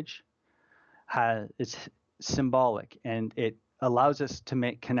language, it's symbolic, and it allows us to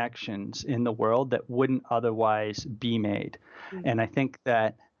make connections in the world that wouldn't otherwise be made. And I think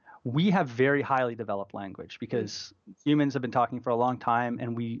that we have very highly developed language because humans have been talking for a long time,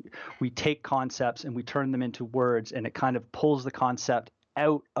 and we take concepts and we turn them into words, and it kind of pulls the concept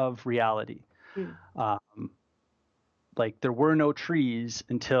out of reality. Like there were no trees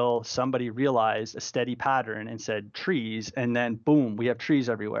until somebody realized a steady pattern and said trees, and then boom, we have trees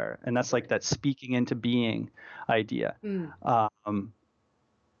everywhere. And that's like that speaking into being idea. And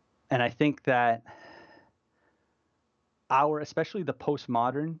I think that especially the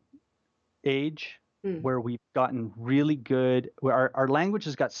postmodern age, where we've gotten really good, where our language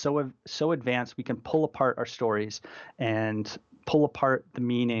has got so advanced, we can pull apart our stories and pull apart the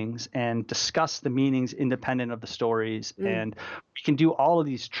meanings and discuss the meanings independent of the stories. And we can do all of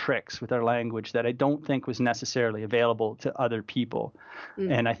these tricks with our language that I don't think was necessarily available to other people.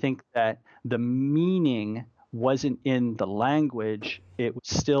 And I think that the meaning wasn't in the language, it was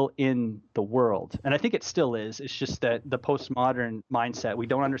still in the world. And I think it still is. It's just that the postmodern mindset, we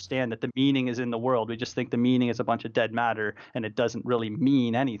don't understand that the meaning is in the world. We just think the meaning is a bunch of dead matter and it doesn't really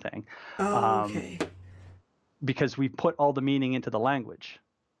mean anything. Okay. Because we put all the meaning into the language.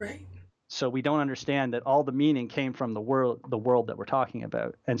 Right. So we don't understand that all the meaning came from the world that we're talking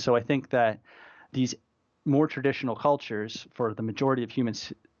about. And so I think that these more traditional cultures, for the majority of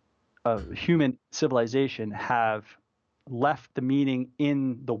human civilization, have left the meaning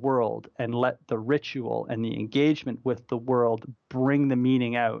in the world and let the ritual and the engagement with the world bring the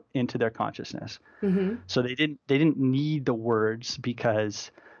meaning out into their consciousness. So they didn't need the words, because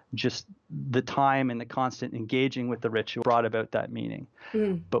just the time and the constant engaging with the ritual brought about that meaning.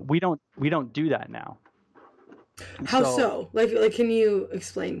 But we don't do that now. How so? Like can you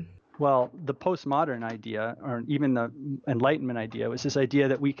explain? Well, the postmodern idea, or even the Enlightenment idea, was this idea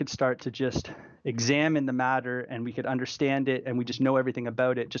that we could start to just examine the matter and we could understand it, and we just know everything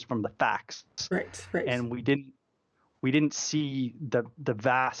about it just from the facts. Right. And we didn't see the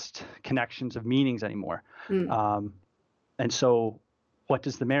vast connections of meanings anymore. And so what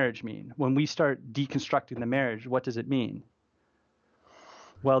does the marriage mean? When we start deconstructing the marriage, what does it mean?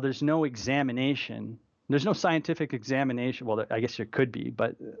 Well, there's no examination. There's no scientific examination. Well, I guess there could be,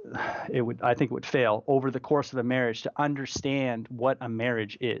 but I think it would fail over the course of a marriage to understand what a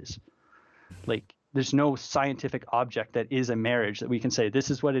marriage is. Like, there's no scientific object that is a marriage that we can say, this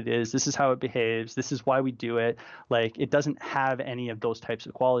is what it is, this is how it behaves, this is why we do it. Like, it doesn't have any of those types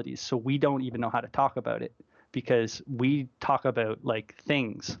of qualities. So we don't even know how to talk about it, because we talk about like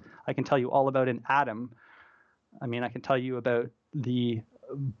things. I can tell you all about an atom. I mean, I can tell you about the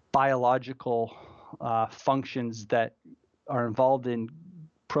biological functions that are involved in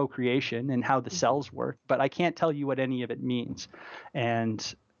procreation and how the cells work, but I can't tell you what any of it means.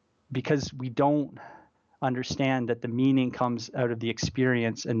 And because we don't understand that the meaning comes out of the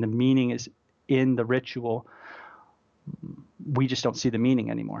experience and the meaning is in the ritual, we just don't see the meaning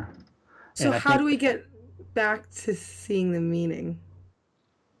anymore. So how do we get back to seeing the meaning?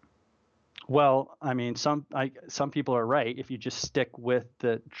 Well, I mean, some people are right. If you just stick with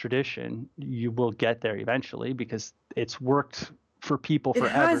the tradition, you will get there eventually, because it's worked for people forever.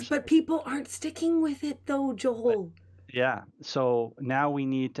 It has, but people aren't sticking with it though, Joel. Yeah. So now we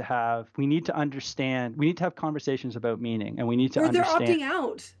need to have conversations about meaning, and we need to understand. Or they're opting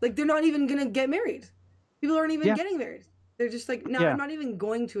out. Like, they're not even going to get married. People aren't even getting married. They're just like, no, I'm not even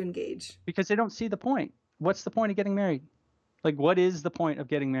going to engage. Because they don't see the point. What's the point of getting married? Like, what is the point of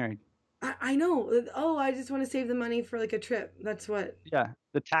getting married? I know. Oh, I just want to save the money for like a trip. That's what. Yeah,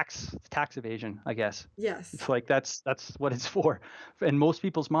 the tax evasion, I guess. Yes. It's like that's what it's for in most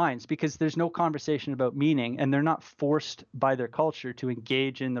people's minds, because there's no conversation about meaning, and they're not forced by their culture to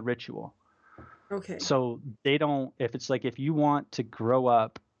engage in the ritual. Okay. So they don't. If you want to grow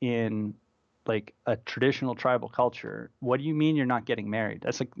up in like a traditional tribal culture, what do you mean you're not getting married?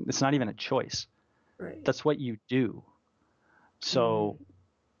 That's like, it's not even a choice. Right. That's what you do. So.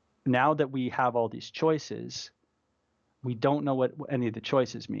 Now that we have all these choices, we don't know what any of the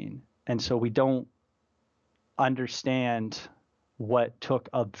choices mean. And so we don't understand what took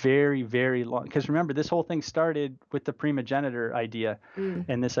a very, very long, because remember, this whole thing started with the primogenitor idea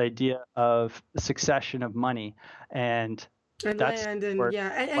and this idea of succession of money and that's land and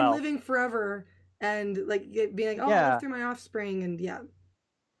and living forever and like being like, oh, I live through my offspring and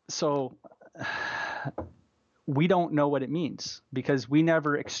So we don't know what it means because we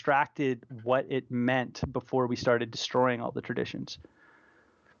never extracted what it meant before we started destroying all the traditions.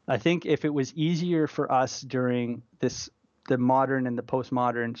 I think if it was easier for us during the modern and the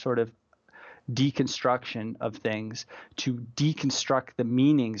postmodern sort of deconstruction of things to deconstruct the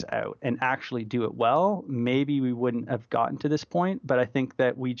meanings out and actually do it well, maybe we wouldn't have gotten to this point. But I think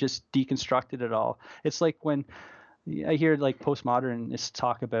that we just deconstructed it all. It's like when I hear like postmodernists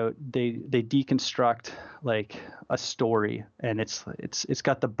talk about they deconstruct like a story and it's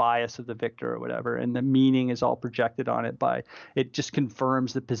got the bias of the victor or whatever, and the meaning is all projected on it by it just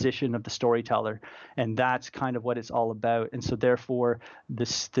confirms the position of the storyteller, and that's kind of what it's all about. And so therefore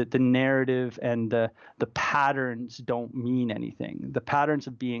the narrative and the patterns don't mean anything. The patterns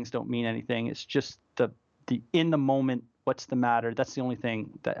of beings don't mean anything. It's just the in the moment, what's the matter? That's the only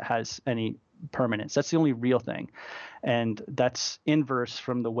thing that has any permanence. That's the only real thing. And that's inverse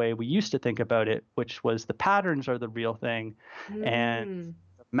from the way we used to think about it, which was the patterns are the real thing and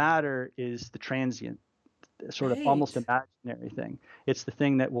the matter is the transient, sort of almost imaginary thing. It's the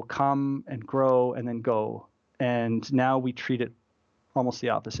thing that will come and grow and then go. And now we treat it almost the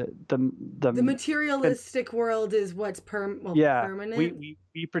opposite. The materialistic world is what's permanent.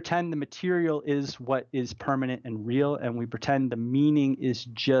 We pretend the material is what is permanent and real, and we pretend the meaning is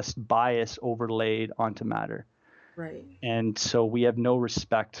just bias overlaid onto matter. Right. And so we have no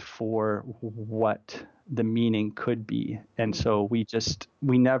respect for what the meaning could be. And so we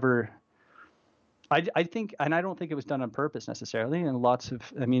never, I think, and I don't think it was done on purpose necessarily. And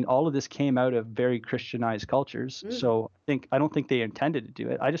all of this came out of very Christianized cultures. So I don't think they intended to do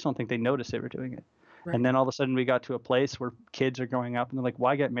it. I just don't think they noticed they were doing it. Right. And then all of a sudden we got to a place where kids are growing up and they're like,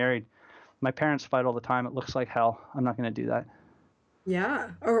 why get married? My parents fight all the time. It looks like hell. I'm not going to do that. Yeah.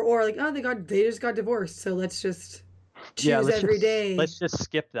 Or like, oh, they just got divorced. So let's just choose every day. Let's just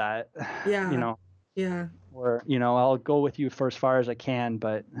skip that. Yeah. Yeah. Or, I'll go with you for as far as I can,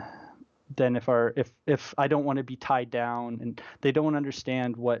 but then if I don't want to be tied down, and they don't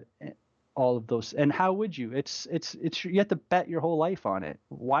understand what all of those, and how would you? It's you have to bet your whole life on it.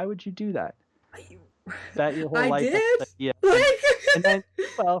 Why would you do that? Bet your whole life. Yeah. And then,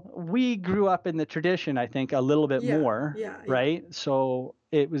 we grew up in the tradition, I think, a little bit more, right? So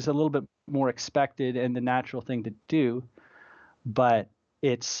it was a little bit more expected and the natural thing to do. But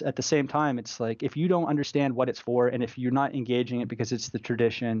it's at the same time, it's like, if you don't understand what it's for, and if you're not engaging it because it's the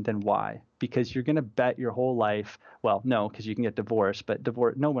tradition, then why? Because you're going to bet your whole life. Well, no, because you can get divorced, but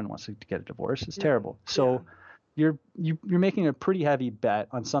no one wants to get a divorce. It's terrible. So you're making a pretty heavy bet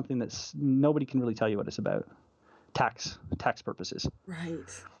on something that's nobody can really tell you what it's about. Tax purposes. Right.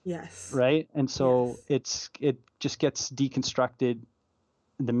 Yes. Right. And so it just gets deconstructed.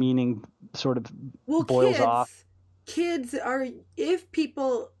 The meaning sort of boils off. Kids are, if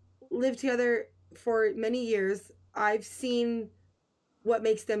people live together for many years, I've seen what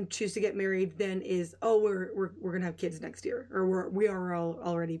makes them choose to get married then is, we're gonna have kids next year, or we are all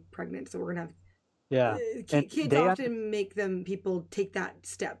already pregnant, so we're gonna have kids often make people take that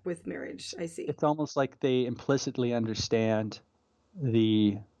step with marriage. I see. It's almost like they implicitly understand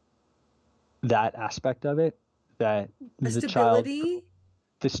that aspect of it, that the stability.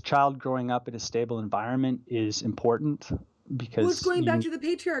 This child growing up in a stable environment is important because it's going back to the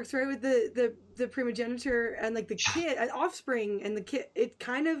patriarchs, right? With the primogeniture and like the kid, offspring, and the kid. It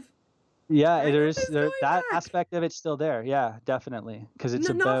kind of that aspect of it's still there. Yeah, definitely, because it's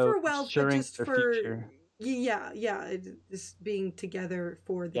about not for wealth, ensuring but just their future. Just being together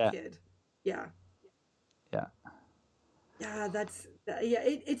for the kid. Yeah.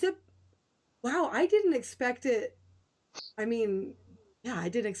 It's a wow. I didn't expect it. I mean. Yeah, I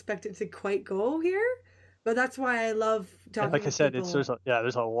didn't expect it to quite go here, but that's why I love talking. Like I said, people. There's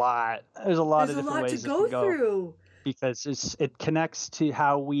a lot of different ways to go through. Because it connects to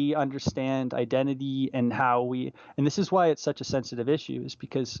how we understand identity and and this is why it's such a sensitive issue, is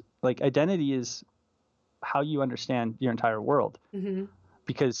because like identity is how you understand your entire world. Mm-hmm.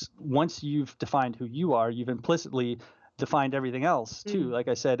 Because once you've defined who you are, you've implicitly defined everything else too. Like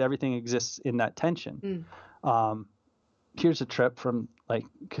I said, everything exists in that tension. Here's a trip from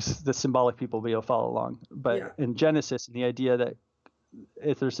because the symbolic people will be able to follow along. But in Genesis, and the idea that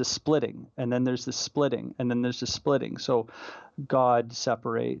if there's this splitting, and then there's this splitting, and then there's this splitting. So God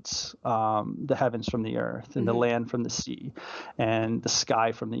separates the heavens from the earth, and the land from the sea, and the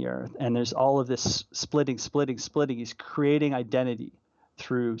sky from the earth. And there's all of this splitting. He's creating identity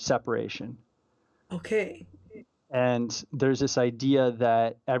through separation. Okay. And there's this idea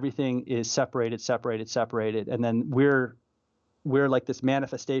that everything is separated, and then we're like this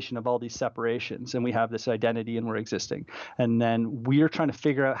manifestation of all these separations, and we have this identity and we're existing. And then we're trying to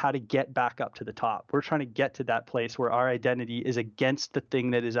figure out how to get back up to the top. We're trying to get to that place where our identity is against the thing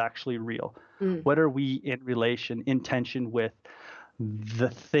that is actually real. What are we in tension with the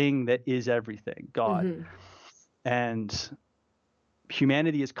thing that is everything, God? And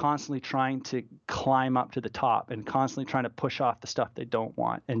humanity is constantly trying to climb up to the top and constantly trying to push off the stuff they don't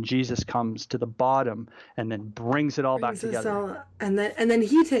want. And Jesus comes to the bottom and then brings it all back together. And then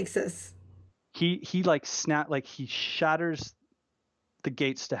he takes us. He like he shatters the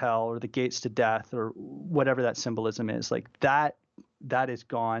gates to hell or the gates to death or whatever that symbolism is. Like that is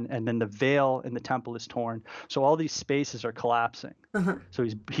gone, and then the veil in the temple is torn. So all these spaces are collapsing. So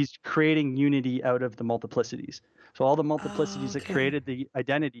he's creating unity out of the multiplicities. So all the multiplicities that created the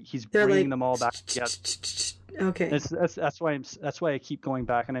identity, he's bringing them all back together. Okay. That's why I keep going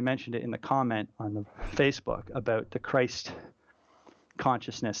back, and I mentioned it in the comment on the Facebook about the Christ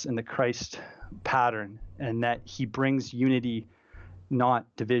consciousness and the Christ pattern, and that he brings unity, not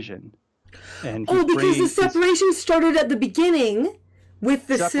division. And because the separation started at the beginning with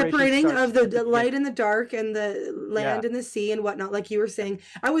the separating of the light and the dark and the land and the sea and whatnot, like you were saying.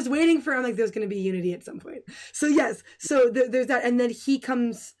 I was waiting for, I'm like, there's going to be unity at some point. So yes, so there's that, and then he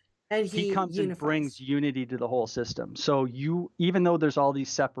comes and he comes and brings unity to the whole system. So even though there's all these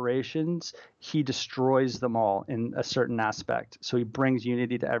separations, he destroys them all in a certain aspect. So he brings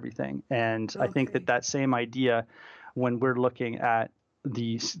unity to everything. And I think that same idea, when we're looking at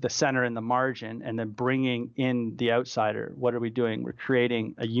the center and the margin and then bringing in the outsider, what are we doing? We're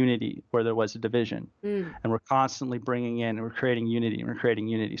creating a unity where there was a division. And we're constantly bringing in and we're creating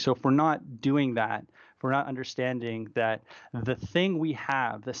unity. So if we're not doing that, if we're not understanding that the thing we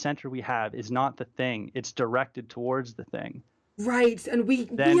have, the center we have, is not the thing, it's directed towards the thing. Right. And we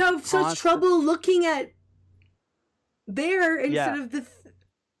have such trouble looking at there instead of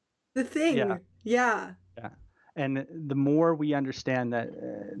the thing. Yeah. And the more we understand that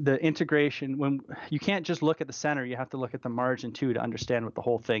the integration, when you can't just look at the center, you have to look at the margin too to understand what the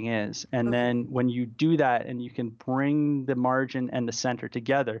whole thing is. And then when you do that and you can bring the margin and the center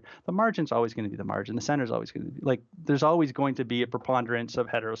together, the margin's always going to be the margin. The center's always going to be like, there's always going to be a preponderance of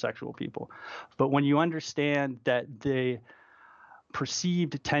heterosexual people. But when you understand that the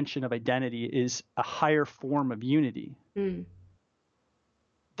perceived tension of identity is a higher form of unity,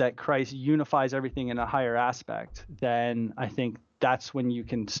 that Christ unifies everything in a higher aspect, then I think that's when you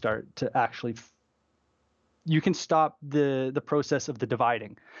can start to actually you can stop the process of the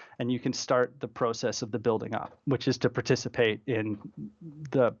dividing, and you can start the process of the building up, which is to participate in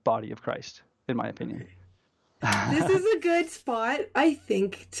the body of Christ, in my opinion. This is a good spot, I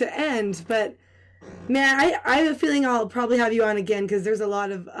think, to end. But man, I have a feeling I'll probably have you on again, because there's a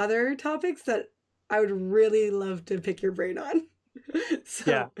lot of other topics that I would really love to pick your brain on.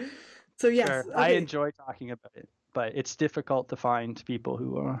 So yes, sure. I enjoy talking about it, but it's difficult to find people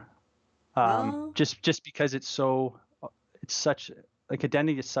who are just because it's such like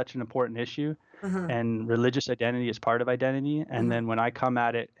identity is such an important issue, and religious identity is part of identity. And then when I come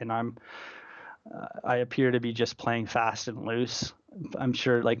at it and I appear to be just playing fast and loose, I'm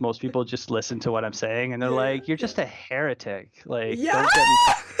sure like most people just listen to what I'm saying and they're like, you're just a heretic. Like,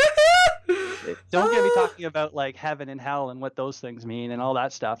 don't get me talking about like heaven and hell and what those things mean and all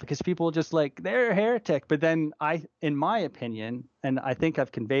that stuff, because people just like, they're a heretic. But then in my opinion, and I think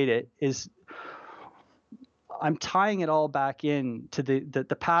I've conveyed it, is I'm tying it all back in to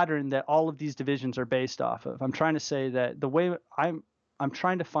the pattern that all of these divisions are based off of. I'm trying to say that the way I'm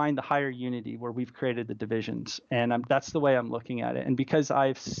trying to find the higher unity where we've created the divisions, and that's the way I'm looking at it. And because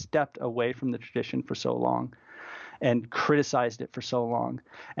I've stepped away from the tradition for so long and criticized it for so long,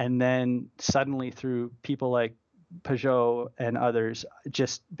 and then suddenly through people like Peugeot and others,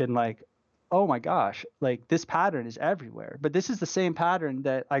 just been like, oh my gosh, like this pattern is everywhere. But this is the same pattern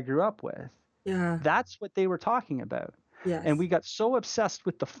that I grew up with. Yeah. That's what they were talking about. Yes. And we got so obsessed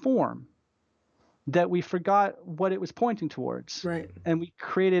with the form that we forgot what it was pointing towards. Right. And we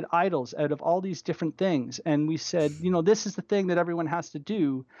created idols out of all these different things. And we said, this is the thing that everyone has to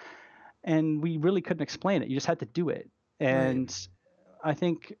do. And we really couldn't explain it. You just had to do it. And I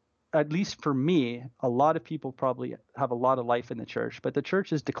think, at least for me, a lot of people probably have a lot of life in the church, but the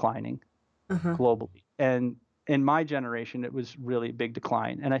church is declining globally. And in my generation, it was really a big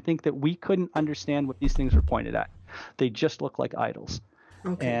decline. And I think that we couldn't understand what these things were pointed at. They just look like idols.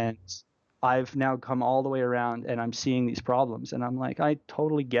 Okay. And I've now come all the way around and I'm seeing these problems. And I'm like, I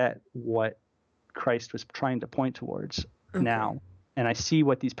totally get what Christ was trying to point towards now. And I see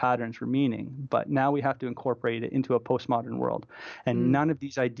what these patterns were meaning. But now we have to incorporate it into a postmodern world. And none of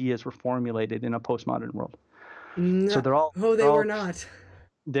these ideas were formulated in a postmodern world. No. So they're all were not.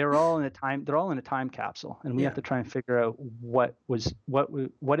 They're all in a time capsule, and we have to try and figure out what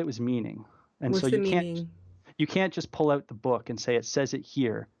it was meaning. And what's so the you meaning? can't just pull out the book and say it says it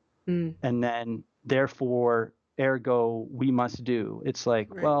here, and then therefore ergo we must do. It's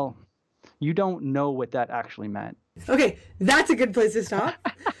like, well, you don't know what that actually meant. Okay, that's a good place to stop.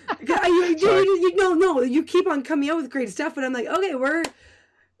 You keep on coming out with great stuff, but I'm like, okay,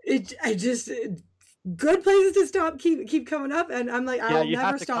 good places to stop keep coming up, and I'm like, I'll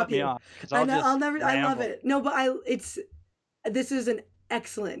never stop you. I'll never. Ramble. I love it. No, but this is an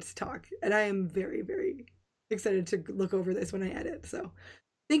excellent talk, and I am very, very excited to look over this when I edit. So,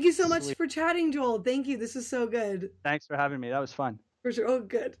 thank you so much for chatting, Joel. Thank you. This is so good. Thanks for having me. That was fun. For sure. Oh,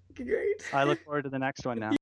 good. Great. I look forward to the next one now.